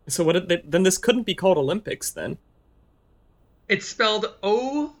 So what? Then this couldn't be called Olympics then. It's spelled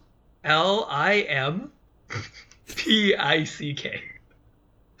Olimpick.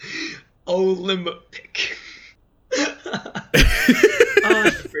 Olympic.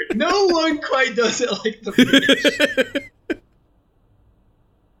 No one quite does it like the British.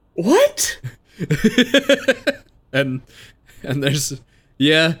 What? and there's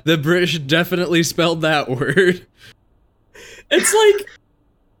the British definitely spelled that word. It's like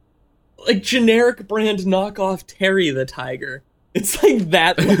generic brand knockoff Terry the Tiger. It's like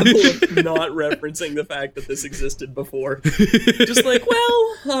that level of not referencing the fact that this existed before. Just like,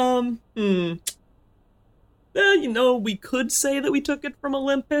 we could say that we took it from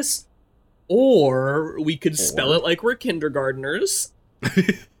Olympus, or we could spell it like we're kindergartners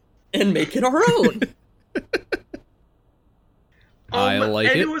and make it our own. I like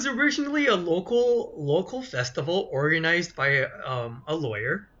and it. It was originally a local festival organized by a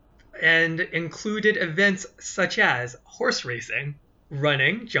lawyer, and included events such as horse racing,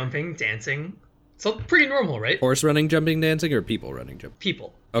 running, jumping, dancing. So pretty normal, right? Horse running, jumping, dancing, or people running, jumping?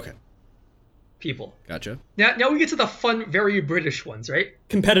 People. Okay. People. Gotcha. Now we get to the fun, very British ones, right?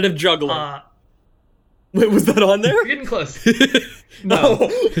 Competitive juggling. Wait, was that on there? You're getting close. No.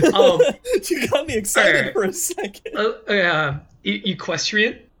 You got me excited for a second.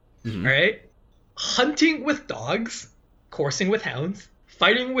 Equestrian, all right? Hunting with dogs, coursing with hounds,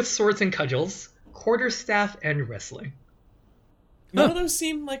 fighting with swords and cudgels, quarterstaff, and wrestling. None of those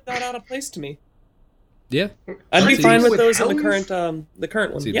seem like that out of place to me. Yeah. I'd be fine with those hounds? in the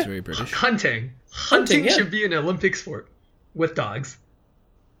current one. Seems very British. Hunting should be an Olympic sport with dogs.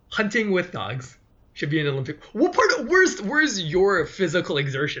 Hunting with dogs should be an Olympic. What part of where's your physical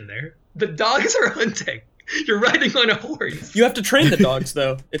exertion there? The dogs are hunting. You're riding on a horse. You have to train the dogs,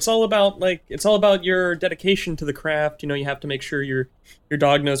 though. It's all about your dedication to the craft. You have to make sure your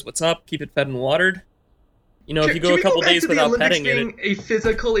dog knows what's up, keep it fed and watered. If you go a couple days without petting it, being a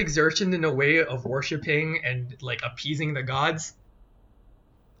physical exertion in a way of worshiping and like appeasing the gods.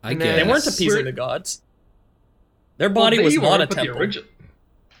 I guess they weren't appeasing the gods. Their body was not a temple.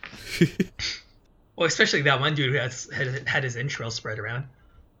 Well, especially that one dude who had his entrails spread around.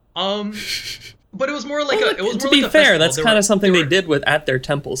 But it was more like to be fair, that's kind of something they did at their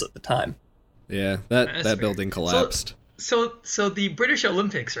temples at the time. Yeah, that building collapsed. So the British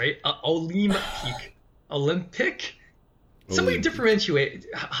Olympics, right? Olympic. Somebody differentiate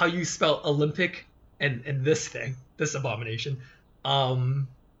how you spell Olympic and this abomination.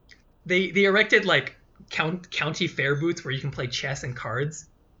 They erected like county fair booths where you can play chess and cards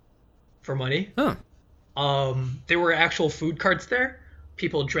for money. Huh. There were actual food carts there.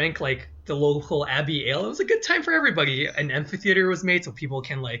 People drank like the local Abbey ale. It was a good time for everybody. An amphitheater was made so people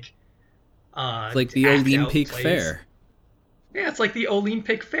can like the Olympic Fair. Yeah, it's like the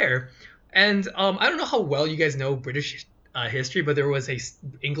Olympic Fair. And I don't know how well you guys know British history, but there was a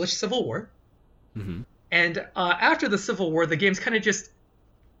English Civil War. Mm-hmm. And after the Civil War, the games kind of just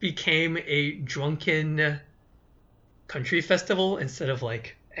became a drunken country festival instead of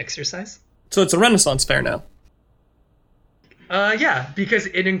like exercise. So it's a Renaissance fair now. Yeah, because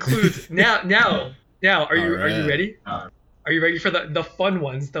it includes now. Are you ready? Are you ready for the fun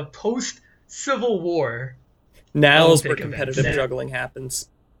ones? The post Civil War. Now is where competitive juggling happens.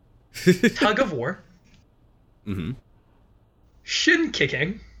 Tug of war. Mm-hmm. Shin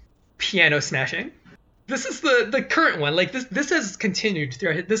kicking. Piano smashing. this is the current one. Like this has continued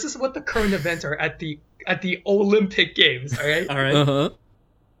throughout. This is what the current events are at the Olympic Games. All right.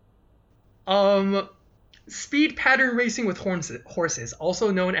 All right. Speed pattern racing with horses,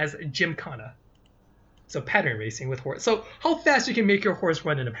 also known as gymkhana. So pattern racing with horse. So how fast you can make your horse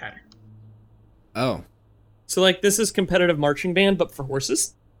run in a pattern. Oh. So like this is competitive marching band, but for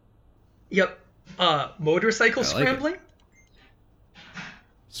horses? Yep. Motorcycle scrambling.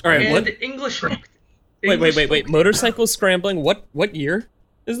 All right, and what? English. Wait. Motorcycle scrambling. What year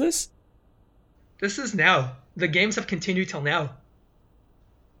is this? This is now. The games have continued till now.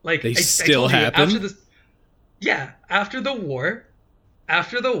 Like they still happen? After this, yeah, after the war.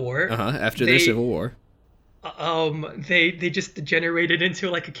 After the Civil War. They just degenerated into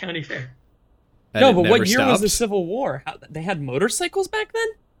like a county fair. And no, but what year was the Civil War? They had motorcycles back then?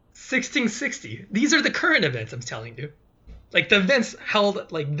 1660. These are the current events I'm telling you. Like the events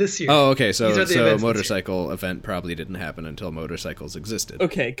held like this year. Oh, okay. So a motorcycle event probably didn't happen until motorcycles existed.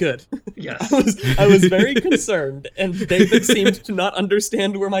 Okay, good. Yes. I was very concerned, and David seemed to not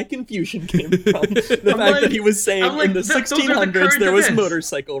understand where my confusion came from. The fact that he was saying in the 1600s there was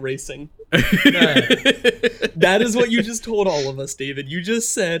motorcycle racing. That is what you just told all of us, David. You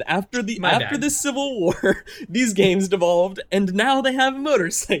just said after the Civil War, these games devolved, and now they have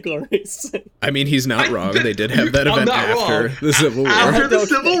motorcycle racing. I mean, he's not wrong. They did have that event after the Civil War. After the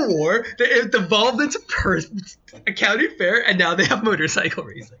Civil War, it devolved into a county fair, and now they have motorcycle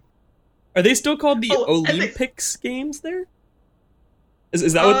racing. Are they still called the Olympics games there?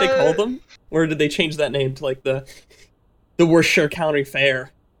 Is that what they call them? Or did they change that name to like the Worcestershire County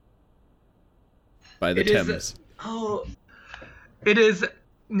Fair? By the Thames. It is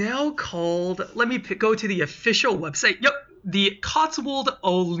now called, let me go to the official website. Yep. The Cotswold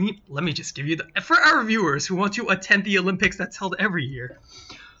Let me just give you for our viewers who want to attend the Olympics that's held every year.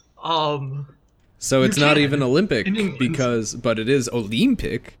 So it's not even Olympic but it is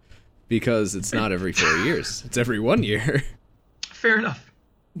Olympic because it's not every 4 years. It's every 1 year. Fair enough.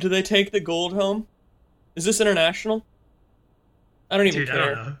 Do they take the gold home? Is this international? I don't even care. I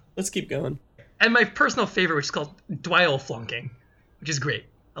don't know. Let's keep going. And my personal favorite, which is called Dwyle flunking, which is great.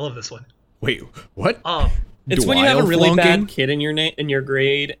 I love this one. Wait, what? It's when you have a really bad kid in your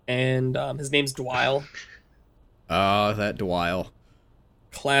grade, and his name's Dwyle. That Dwyle.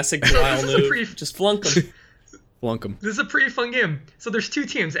 Classic Dwyle move. Just flunk him. Flunk him. This is a pretty fun game. So there's two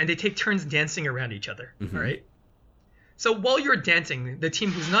teams, and they take turns dancing around each other. Mm-hmm. All right. So while you're dancing, the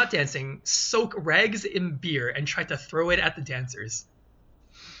team who's not dancing soak rags in beer and try to throw it at the dancers.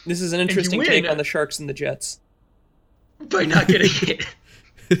 This is an interesting take on the Sharks and the Jets. By not getting hit.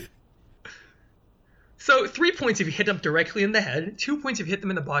 So 3 points if you hit them directly in the head, 2 points if you hit them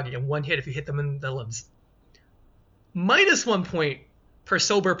in the body, and 1 hit if you hit them in the limbs. Minus 1 point per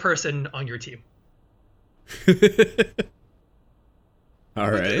sober person on your team. All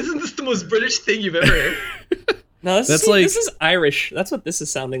right. Isn't this the most British thing you've ever heard? No, this is Irish. That's what this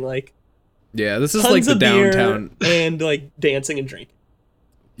is sounding like. Yeah, this is like the downtown and like dancing and drinking.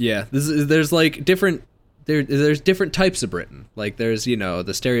 Yeah, there's like different. There's different types of Britain. Like there's, the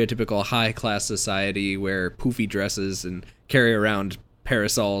stereotypical high-class society wear poofy dresses and carry around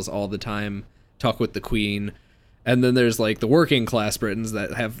parasols all the time, talk with the Queen. And then there's like the working class Britons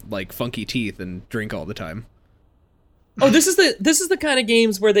that have like funky teeth and drink all the time. Oh, this is the kind of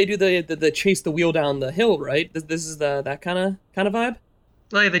games where they do the chase the wheel down the hill, right? This is that kind of vibe?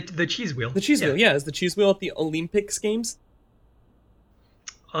 Like the cheese wheel. The cheese wheel, yeah. Is the cheese wheel at the Olympics games?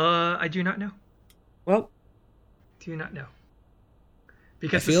 I do not know. Well, do not know.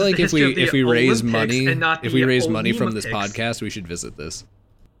 Because I feel like if we raise money from this podcast, we should visit this.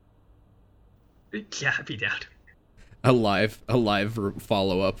 Yeah, I'd be down. A live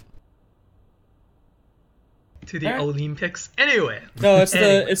follow up to the Olympics. Anyway. No,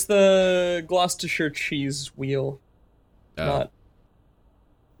 it's the Gloucestershire cheese wheel.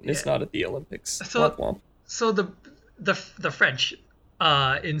 It's not at the Olympics. So the French in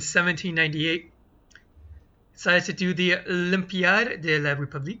 1798 decided to do the Olympiade de la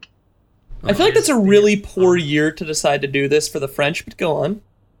République. I feel like that's a really poor year to decide to do this for the French, but go on.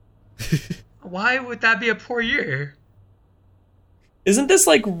 Why would that be a poor year? Isn't this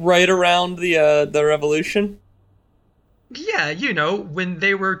like right around the revolution? Yeah, when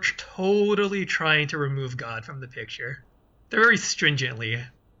they were totally trying to remove God from the picture. They're very stringently.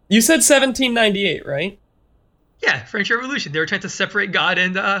 You said 1798, right? Yeah, French Revolution. They were trying to separate God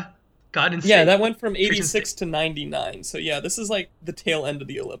and state. Yeah, that went from 86 to 99. So yeah, this is like the tail end of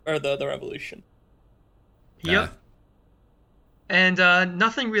the revolution. Yep. And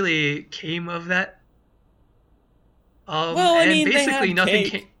nothing really came of that. Well, I mean, basically nothing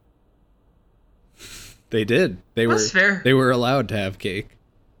cake. came. They did. That's fair. They were allowed to have cake.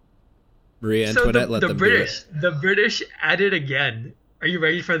 Marie Antoinette let them do it. The British at it again. Are you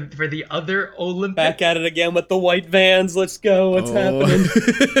ready for the other Olympics? Back at it again with the white vans. Let's go. What's happening?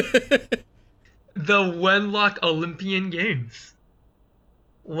 The Wenlock Olympian Games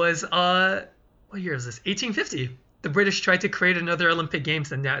was what year is this? 1850. The British tried to create another Olympic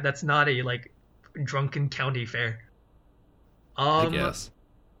Games, and that's not a like drunken county fair. I guess.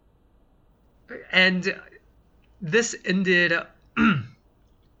 And this ended.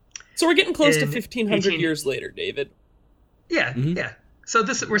 So we're getting close to 1,500 years later, David. Yeah, yeah. So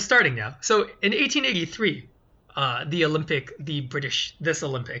we're starting now. So in 1883, this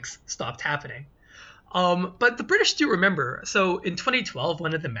Olympics stopped happening. But the British do remember. So in 2012,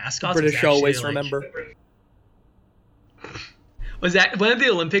 one of the mascots. The British always remember. Was that one of the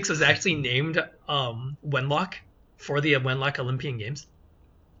Olympics was actually named Wenlock for the Wenlock Olympian Games?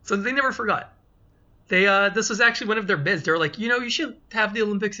 So they never forgot. This was actually one of their bids. They were like, you should have the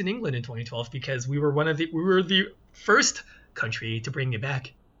Olympics in England in 2012 because we were the first country to bring it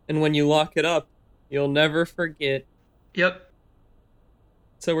back. And when you lock it up, you'll never forget. Yep.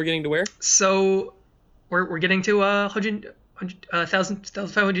 So we're getting to where? So we're getting to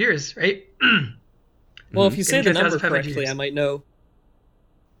 1,500 years, right? Well, if you say the number correctly, years. I might know.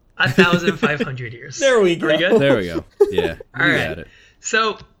 1,500 years. There we go. There we go. Yeah. All right. Got it.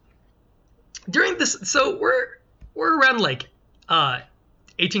 So during this, so we're around like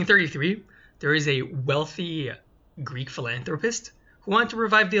 1833. There is a wealthy Greek philanthropist who wanted to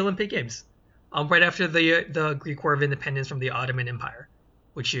revive the Olympic Games, right after the Greek War of Independence from the Ottoman Empire,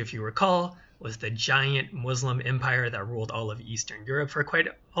 which, if you recall, was the giant Muslim empire that ruled all of Eastern Europe for quite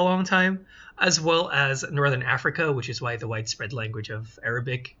a long time, as well as Northern Africa, which is why the widespread language of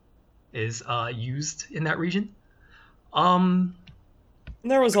Arabic is used in that region. And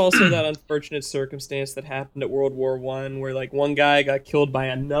there was also that unfortunate circumstance that happened at World War I, where like one guy got killed by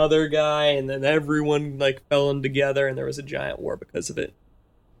another guy, and then everyone like fell in together, and there was a giant war because of it.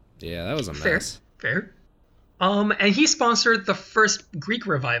 Yeah, that was a mess. Fair. And he sponsored the first Greek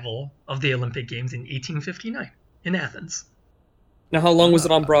revival of the Olympic Games in 1859 in Athens. Now, how long was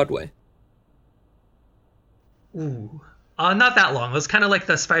it on Broadway? Ooh, not that long. It was kind of like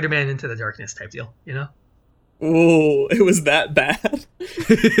the Spider-Man Into the Darkness type deal, Oh, it was that bad.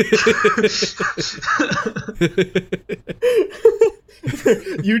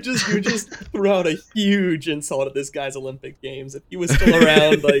 You just threw out a huge insult at this guy's Olympic Games. If he was still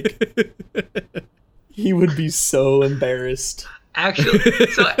around, like, he would be so embarrassed. Actually,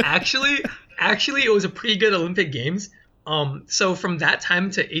 it was a pretty good Olympic Games. So from that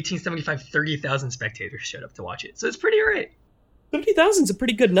time to 1875, 30,000 spectators showed up to watch it. So it's pretty alright. 30,000 is a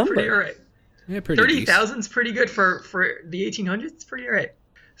pretty good number. Pretty alright. Yeah, 30,000 is pretty good for the 1800s. It's pretty alright.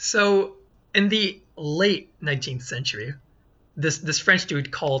 So in the late 19th century, this French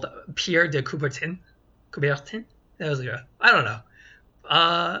dude called Pierre de Coubertin, that was I don't know,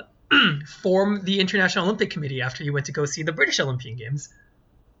 formed the International Olympic Committee after he went to go see the British Olympian Games.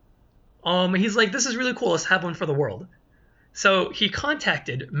 He's like, this is really cool. Let's have one for the world. So he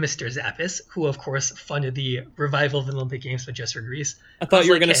contacted Mr. Zappis, who, of course, funded the revival of the Olympic Games, but just for Greece. I thought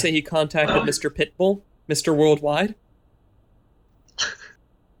you were going to say he contacted Mr. Pitbull, Mr. Worldwide.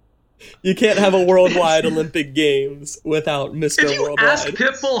 You can't have a worldwide Olympic Games without Mr. Worldwide. If you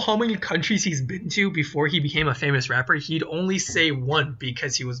ask Pitbull how many countries he's been to before he became a famous rapper, he'd only say one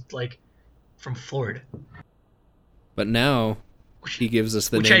because he was, like, from Florida. But now he gives us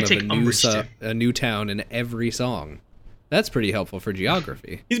the name of a new town in every song. That's pretty helpful for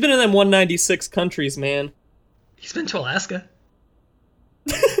geography. He's been in them 196 countries, man. He's been to Alaska.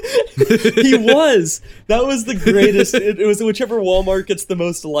 He was. That was the greatest. It was whichever Walmart gets the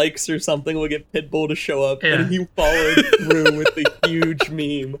most likes or something will get Pitbull to show up. Yeah. And he followed through with the huge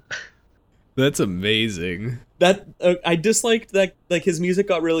meme. That's amazing. That I disliked that. Like, his music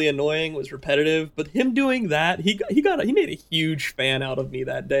got really annoying, was repetitive, but him doing that, he made a huge fan out of me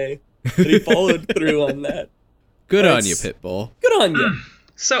that day. But he followed through on that. Good on you, Pitbull. Good on you.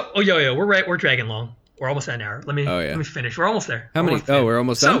 So, we're dragging long. We're almost at an hour. Let me finish. We're almost there. How many? We're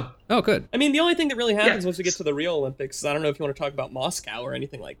almost done? Oh, good. I mean, the only thing that really happens once we get to the Rio Olympics is I don't know if you want to talk about Moscow or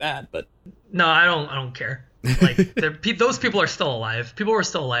anything like that, but... No, I don't care. Like, those people are still alive. People who are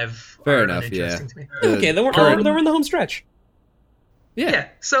still alive Fair enough, yeah. To me. Okay, then they're in the home stretch. Yeah.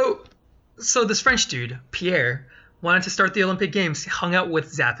 So this French dude, Pierre, wanted to start the Olympic Games. He hung out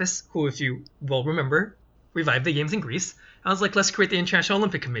with Zappis, who, if you will remember, revived the games in Greece. I was like, let's create the International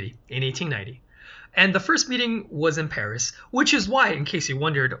Olympic Committee in 1890. And the first meeting was in Paris, which is why, in case you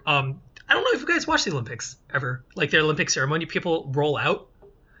wondered, I don't know if you guys watch the Olympics ever. Like, the Olympic ceremony, people roll out.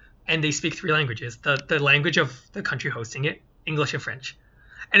 and they speak 3 languages. The language of the country hosting it, English and French.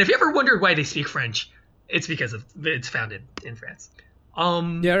 And if you ever wondered why they speak French, it's because it's founded in France.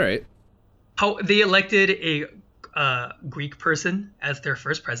 Yeah, right. How they elected a Greek person as their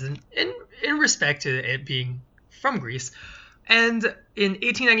first president in respect to it being from Greece. And in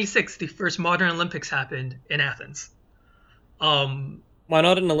 1896, the first modern Olympics happened in Athens. Why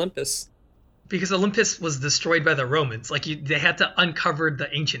not in Olympus? Because Olympus was destroyed by the Romans. They had to uncover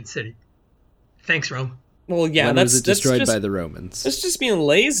the ancient city. Thanks, Rome. Well, yeah, when that's was it destroyed just, by the Romans. It's just being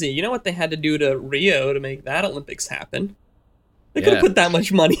lazy. You know what they had to do to Rio to make that Olympics happen? They could have put that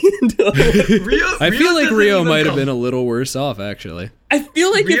much money into it. I feel like Rio might have been a little worse off, actually. I feel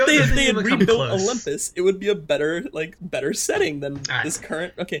like Rio if they had rebuilt close. Olympus, it would be a better setting than this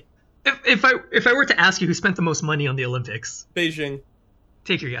current. Okay, If I were to ask you who spent the most money on the Olympics, Beijing.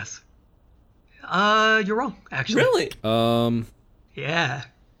 take your guess. You're wrong, actually. Really? Yeah.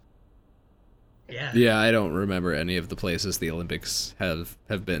 Yeah, I don't remember any of the places the Olympics have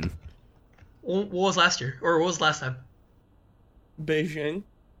been. What was last year? Or what was last time? Beijing.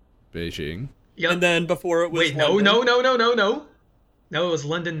 Yep. And then before it was Wait, London. no. No, it was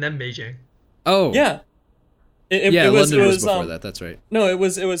London, then Beijing. Oh. Yeah. London was before that, that's right. No, it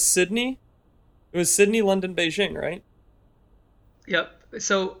was Sydney. It was Sydney, London, Beijing, right? Yep.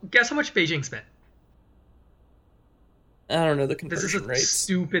 So, guess how much Beijing spent? I don't know the This conversion is a rates.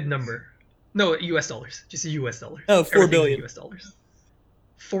 stupid number. No, US dollars. Just US dollars. Oh, 4 Everything billion. US dollars.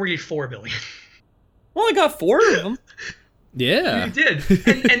 44 billion. Well, I got 4 of them. Yeah. You did.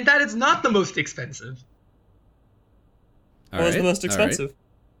 And that is not the most expensive. What was the most expensive?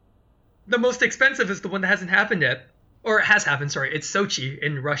 The most expensive is the one that hasn't happened yet. Or it has happened, sorry. It's Sochi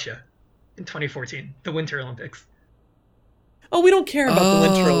in Russia in 2014. The Winter Olympics. Oh, we don't care about the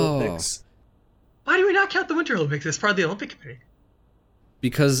Winter Olympics. Why do we not count the Winter Olympics as part of the Olympic Committee?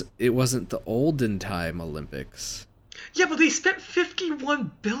 Because it wasn't the olden time Olympics. Yeah, but they spent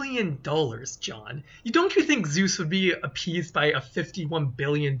 $51 billion, John. Don't you think Zeus would be appeased by a $51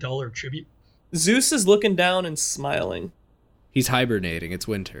 billion tribute? Zeus is looking down and smiling. He's hibernating. It's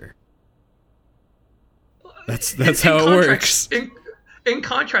winter. That's how it works. In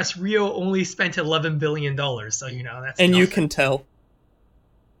contrast, Rio only spent $11 billion, so that's. And nothing. you can tell.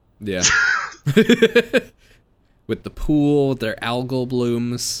 Yeah. With the pool, their algal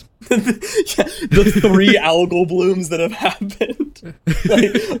blooms. The 3 algal blooms that have happened.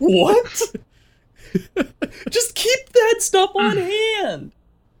 Like, what? Just keep that stuff on hand.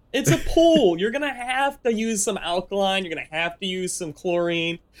 It's a pool. You're going to have to use some alkaline. You're going to have to use some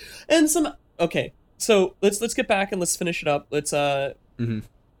chlorine. And some... Okay, so let's get back and let's finish it up. Let's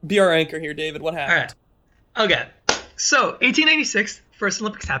be our anchor here, David. What happened? All right. Okay. So, 1896, first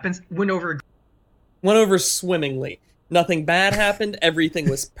Olympics happens. Went over swimmingly. Nothing bad happened. Everything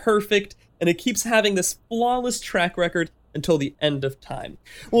was perfect. And it keeps having this flawless track record until the end of time.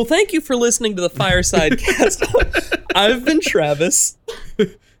 Well, thank you for listening to the Fireside Cast. I've been Travis.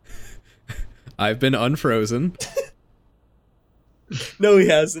 I've been unfrozen. No, he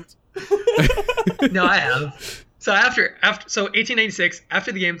hasn't. No, I have. So after 1896,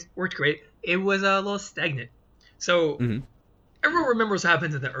 after the games worked great, it was a little stagnant. So everyone remembers what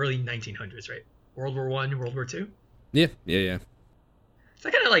happened in the early 1900s, right? World War I, World War II. Yeah. So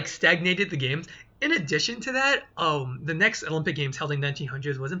that kind of stagnated the games. In addition to that, the next Olympic Games held in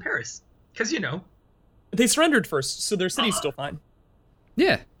 1900s was in Paris, because they surrendered first, so their city's still fine.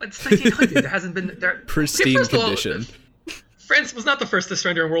 Yeah. It's 1900. There hasn't been pristine condition. France was not the first to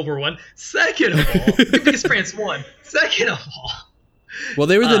surrender in World War I. Second of all, because France won. Second of all, well,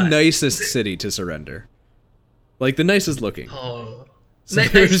 they were the nicest city to surrender, like the nicest looking. Oh, so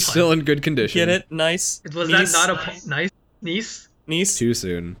they're still in good condition. Get it? Nice. Was Nice. that not a nice Nice? Too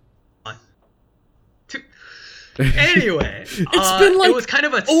soon. Anyway, it's been it was kind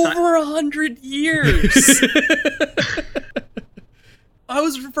of over 100 years. I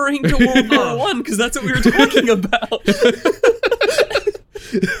was referring to World War One because that's what we were talking about.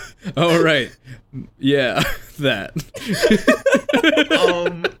 Oh right, yeah, that.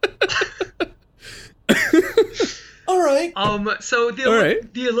 All right. So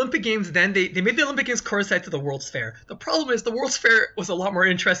the Olympic Games then they made the Olympic Games coincide to the World's Fair. The problem is the World's Fair was a lot more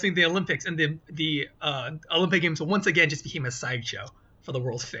interesting than the Olympics, and the Olympic Games once again just became a sideshow for the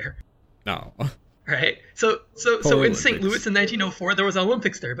World's Fair. No. Right. So in St. Louis in 1904 there was an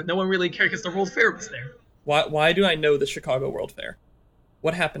Olympics there, but no one really cared because the World's Fair was there. Why do I know the Chicago World Fair?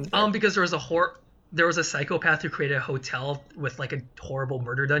 What happened there? Because there was a psychopath who created a hotel with like a horrible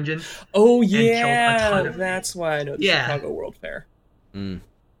murder dungeon. Oh and yeah, killed a ton of that's why I know the Chicago World Fair. Mm.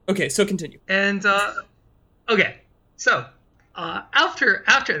 Okay, so continue. And okay, so After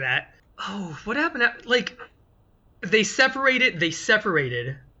that, what happened? Like, they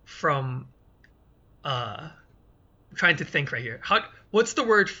separated from. I'm trying to think right here. What's the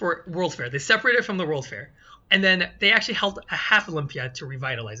word for World's Fair? They separated from the World's Fair, and then they actually held a half Olympiad to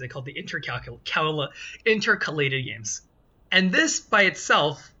revitalize it, called the Intercalated Games. And this by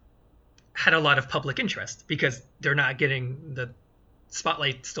itself had a lot of public interest because they're not getting the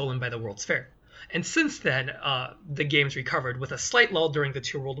spotlight stolen by the World's Fair. And since then, the games recovered with a slight lull during the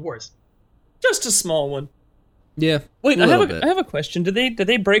 2 World Wars. Just a small one. Yeah. Wait, I have a question. Did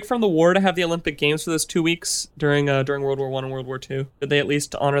they break from the war to have the Olympic Games for those 2 weeks during World War I and World War II? Did they at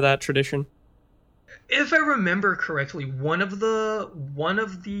least honor that tradition? If I remember correctly, one of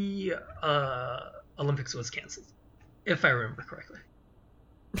the Olympics was canceled. If I remember correctly.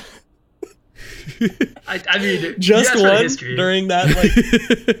 I mean, just one during that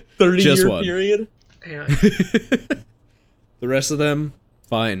 30-year period. Yeah. The rest of them,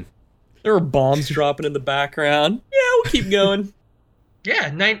 fine. There were bombs dropping in the background. Yeah, we'll keep going. Yeah,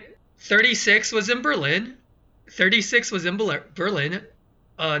 36 was in Berlin.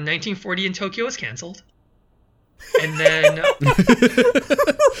 1940 in Tokyo was canceled. And then...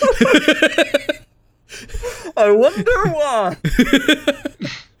 I wonder why.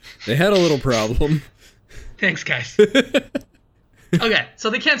 They had a little problem. Thanks, guys. Okay, so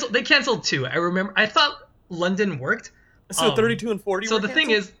they canceled 2. I thought London worked. So 32 and 40 So the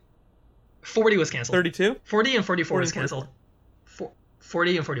thing is, 40 was canceled. 32? 40 and 44 was canceled.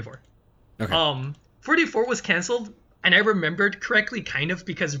 40 and 44. Okay. 44 was canceled, and I remembered correctly kind of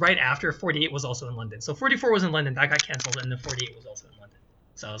because right after 48 was also in London. So 44 was in London, that got canceled, and then 48 was also in London.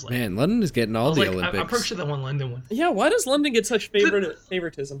 So I was like, man, London is getting all the Olympics. I'm pretty sure that one London one. Yeah, why does London get such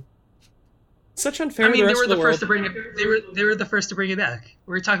favoritism? Such unfair. I mean, they were the first to bring it. They were the first to bring it back.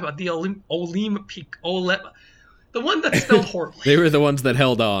 We were talking about the Olympic, the one that spelled horribly. They were the ones that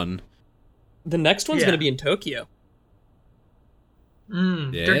held on. The next one's going to be in Tokyo. Yeah.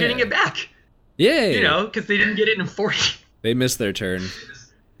 They're getting it back. Yay! You know, because they didn't get it in 40. They missed their turn.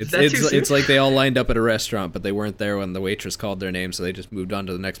 It's like they all lined up at a restaurant, but they weren't there when the waitress called their name, so they just moved on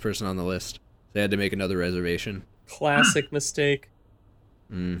to the next person on the list. They had to make another reservation. Classic mistake.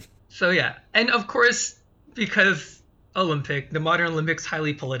 So yeah, and of course, because the modern Olympics,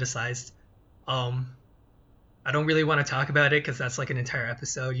 highly politicized. I don't really want to talk about it because that's like an entire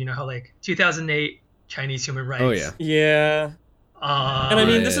episode. You know how 2008 Chinese human rights. Oh yeah. Yeah. And I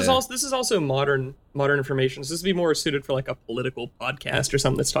mean, this is also modern information. So this would be more suited for a political podcast or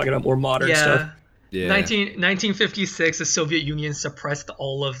something that's talking about more modern stuff. Yeah. 1956, the Soviet Union suppressed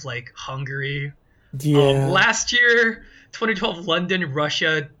all of Hungary. Yeah. Last year, 2012, London,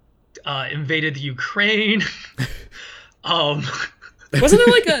 Russia invaded the Ukraine. Wasn't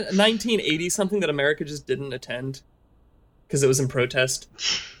it a 1980 something that America just didn't attend because it was in protest?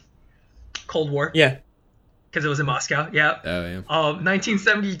 Cold War. Yeah. Because it was in Moscow. Yeah. Oh yeah.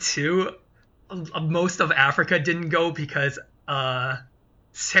 1972, most of Africa didn't go because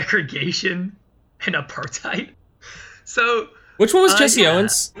segregation and apartheid. So. Which one was Jesse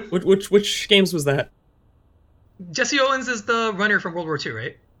Owens? Which games was that? Jesse Owens is the runner from World War II,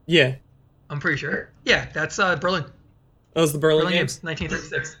 right? Yeah. I'm pretty sure. Yeah, that's Berlin. That was the Berlin Games?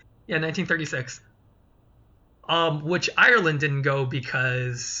 1936. Yeah, 1936. Which Ireland didn't go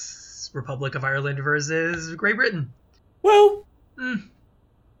because Republic of Ireland versus Great Britain. Well, I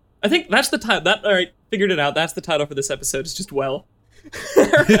think that's the title. All right, figured it out. That's the title for this episode. It's just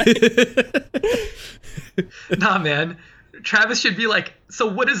Nah, man. Travis should be like, so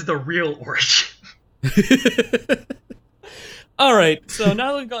what is the real origin? All right, so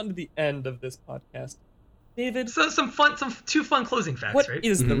now that we've gotten to the end of this podcast, David. So two fun closing facts, what right? What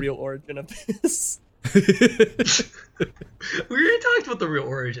is the real origin of this? We already talked about the real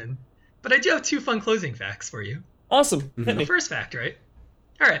origin, but I do have 2 fun closing facts for you. Awesome. The first fact, right?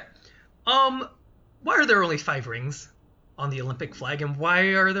 All right. Why are there only 5 rings on the Olympic flag, and why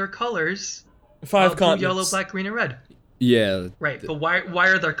are their colors 5 continents? Blue, yellow, black, green, and red? Yeah. Right, but why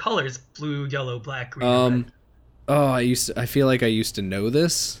are their colors blue, yellow, black, green, and red? Oh, I feel like I used to know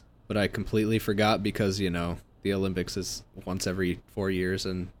this, but I completely forgot because, the Olympics is once every 4 years,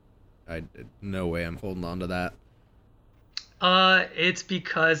 and no way I'm holding on to that. It's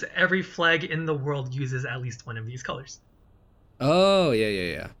because every flag in the world uses at least one of these colors. Oh,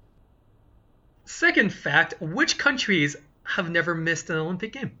 yeah. Second fact, which countries have never missed an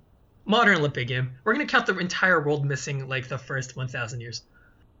Olympic game? Modern Olympic game. We're going to count the entire world missing the first 1,000 years.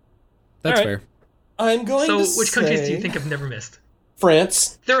 That's fair. I'm going to So which countries do you think have never missed?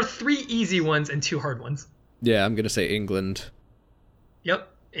 France. There are 3 easy ones and 2 hard ones. Yeah, I'm going to say England. Yep.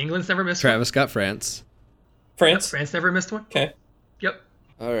 England's never missed Travis got France. France? France never missed one. Okay. Yep.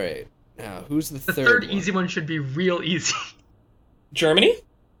 All right. Now, who's the The third third one? easy one should be real easy. Germany?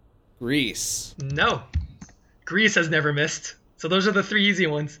 Greece. No. Greece has never missed. So those are the 3 easy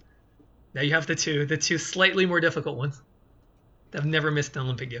ones. Now you have the two slightly more difficult ones. That have never missed an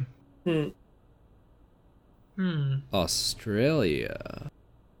Olympic game. Australia.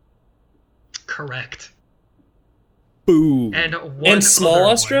 Correct. Boom. And small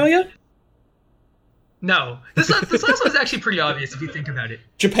Australia? One. No. This last one's actually pretty obvious if you think about it.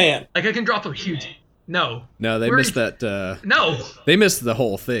 Japan. Like, I can drop a huge... No. No, they missed that... No. They missed the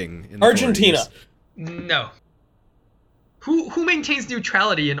whole thing. In the Argentina. 40s. No. Who maintains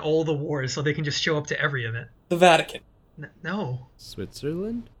neutrality in all the wars so they can just show up to every event? The Vatican. No.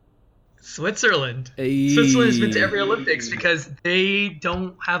 Switzerland? Switzerland. Hey. Switzerland's been to every Olympics because they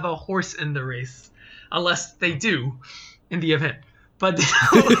don't have a horse in the race. Unless they do in the event. But they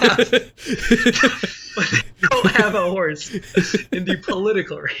don't have a horse in the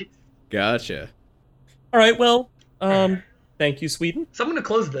political race. Gotcha. All right, well, thank you, Sweden. So I'm going to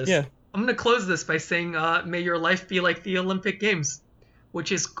close this. Yeah. I'm going to close this by saying, may your life be like the Olympic Games,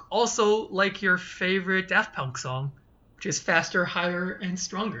 which is also like your favorite Daft Punk song, which is faster, higher, and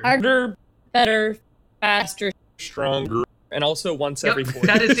stronger. Harder, better, faster, stronger, and also once every 4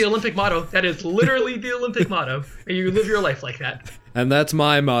 That years. is the Olympic motto. That is literally the Olympic motto. And you live your life like that. And that's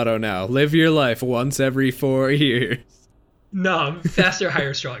my motto now. Live your life once every 4 years. No, faster,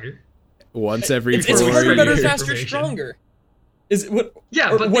 higher, stronger. Once every It's 4 harder, years. better, faster, stronger. Is it what?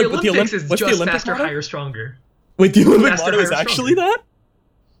 Yeah, or but what, the Olympics is what's the just Olympic faster, motto? higher, stronger. Wait, the Olympic Faster, motto is higher, actually stronger. that?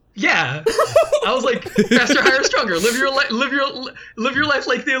 Yeah, I was like, faster, higher, stronger. Live your life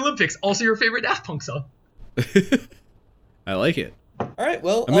like the Olympics. Also, your favorite Daft Punk song. I like it. All right,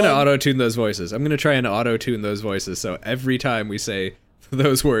 well, I'm gonna auto-tune those voices. I'm gonna try and auto-tune those voices, so every time we say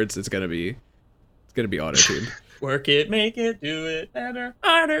those words, it's gonna be auto-tuned. Work it, make it, do it better,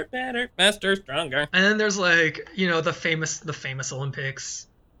 harder, better, faster, stronger. And then there's like, the famous Olympics,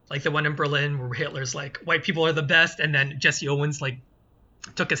 like the one in Berlin where Hitler's like, white people are the best, and then Jesse Owens like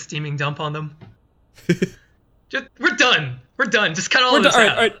took a steaming dump on them. We're done. Just cut all of this out.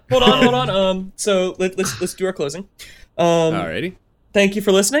 All right, hold on. So let's do our closing. Alrighty. Thank you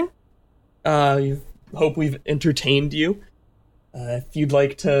for listening. Hope we've entertained you. If you'd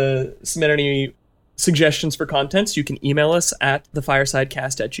like to submit any suggestions for contents, you can email us at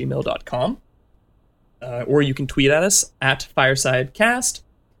thefiresideCast@gmail.com. Or you can tweet at us at FiresideCast.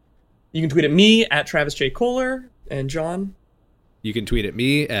 You can tweet at me at Travis J. Kohler. And John? You can tweet at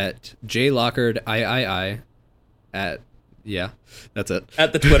me at jlockardii that's it.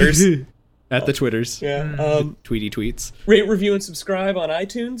 At the Twitters. At the Twitters. Yeah. Tweety tweets. Rate, review, and subscribe on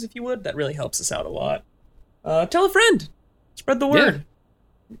iTunes if you would. That really helps us out a lot. Tell a friend. Spread the word.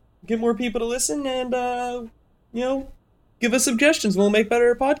 Yeah. Get more people to listen and, give us suggestions. We'll make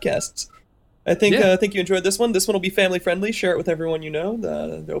better podcasts. I think you enjoyed this one. This one will be family friendly. Share it with everyone you know.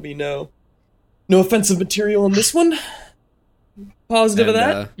 There'll be no offensive material in this one. Positive of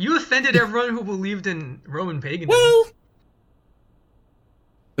that. You offended everyone who believed in Roman paganism. Well...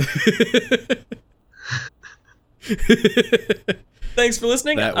 Thanks for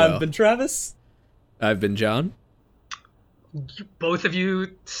listening. I've been Travis. I've been John. Both of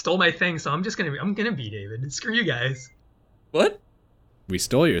you stole my thing, so I'm gonna be David. Screw you guys. What? We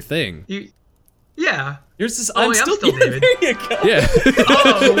stole your thing. Yeah. Yours is. I'm still David. There you go. Yeah.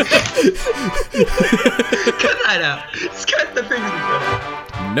 Oh. Cut that out. Just cut the things we put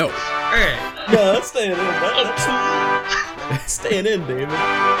out. No. All right. No, that's staying in. That's staying in, David.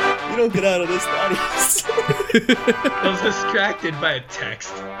 You don't get out of this, audience. I was distracted by a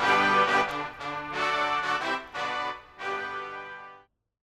text.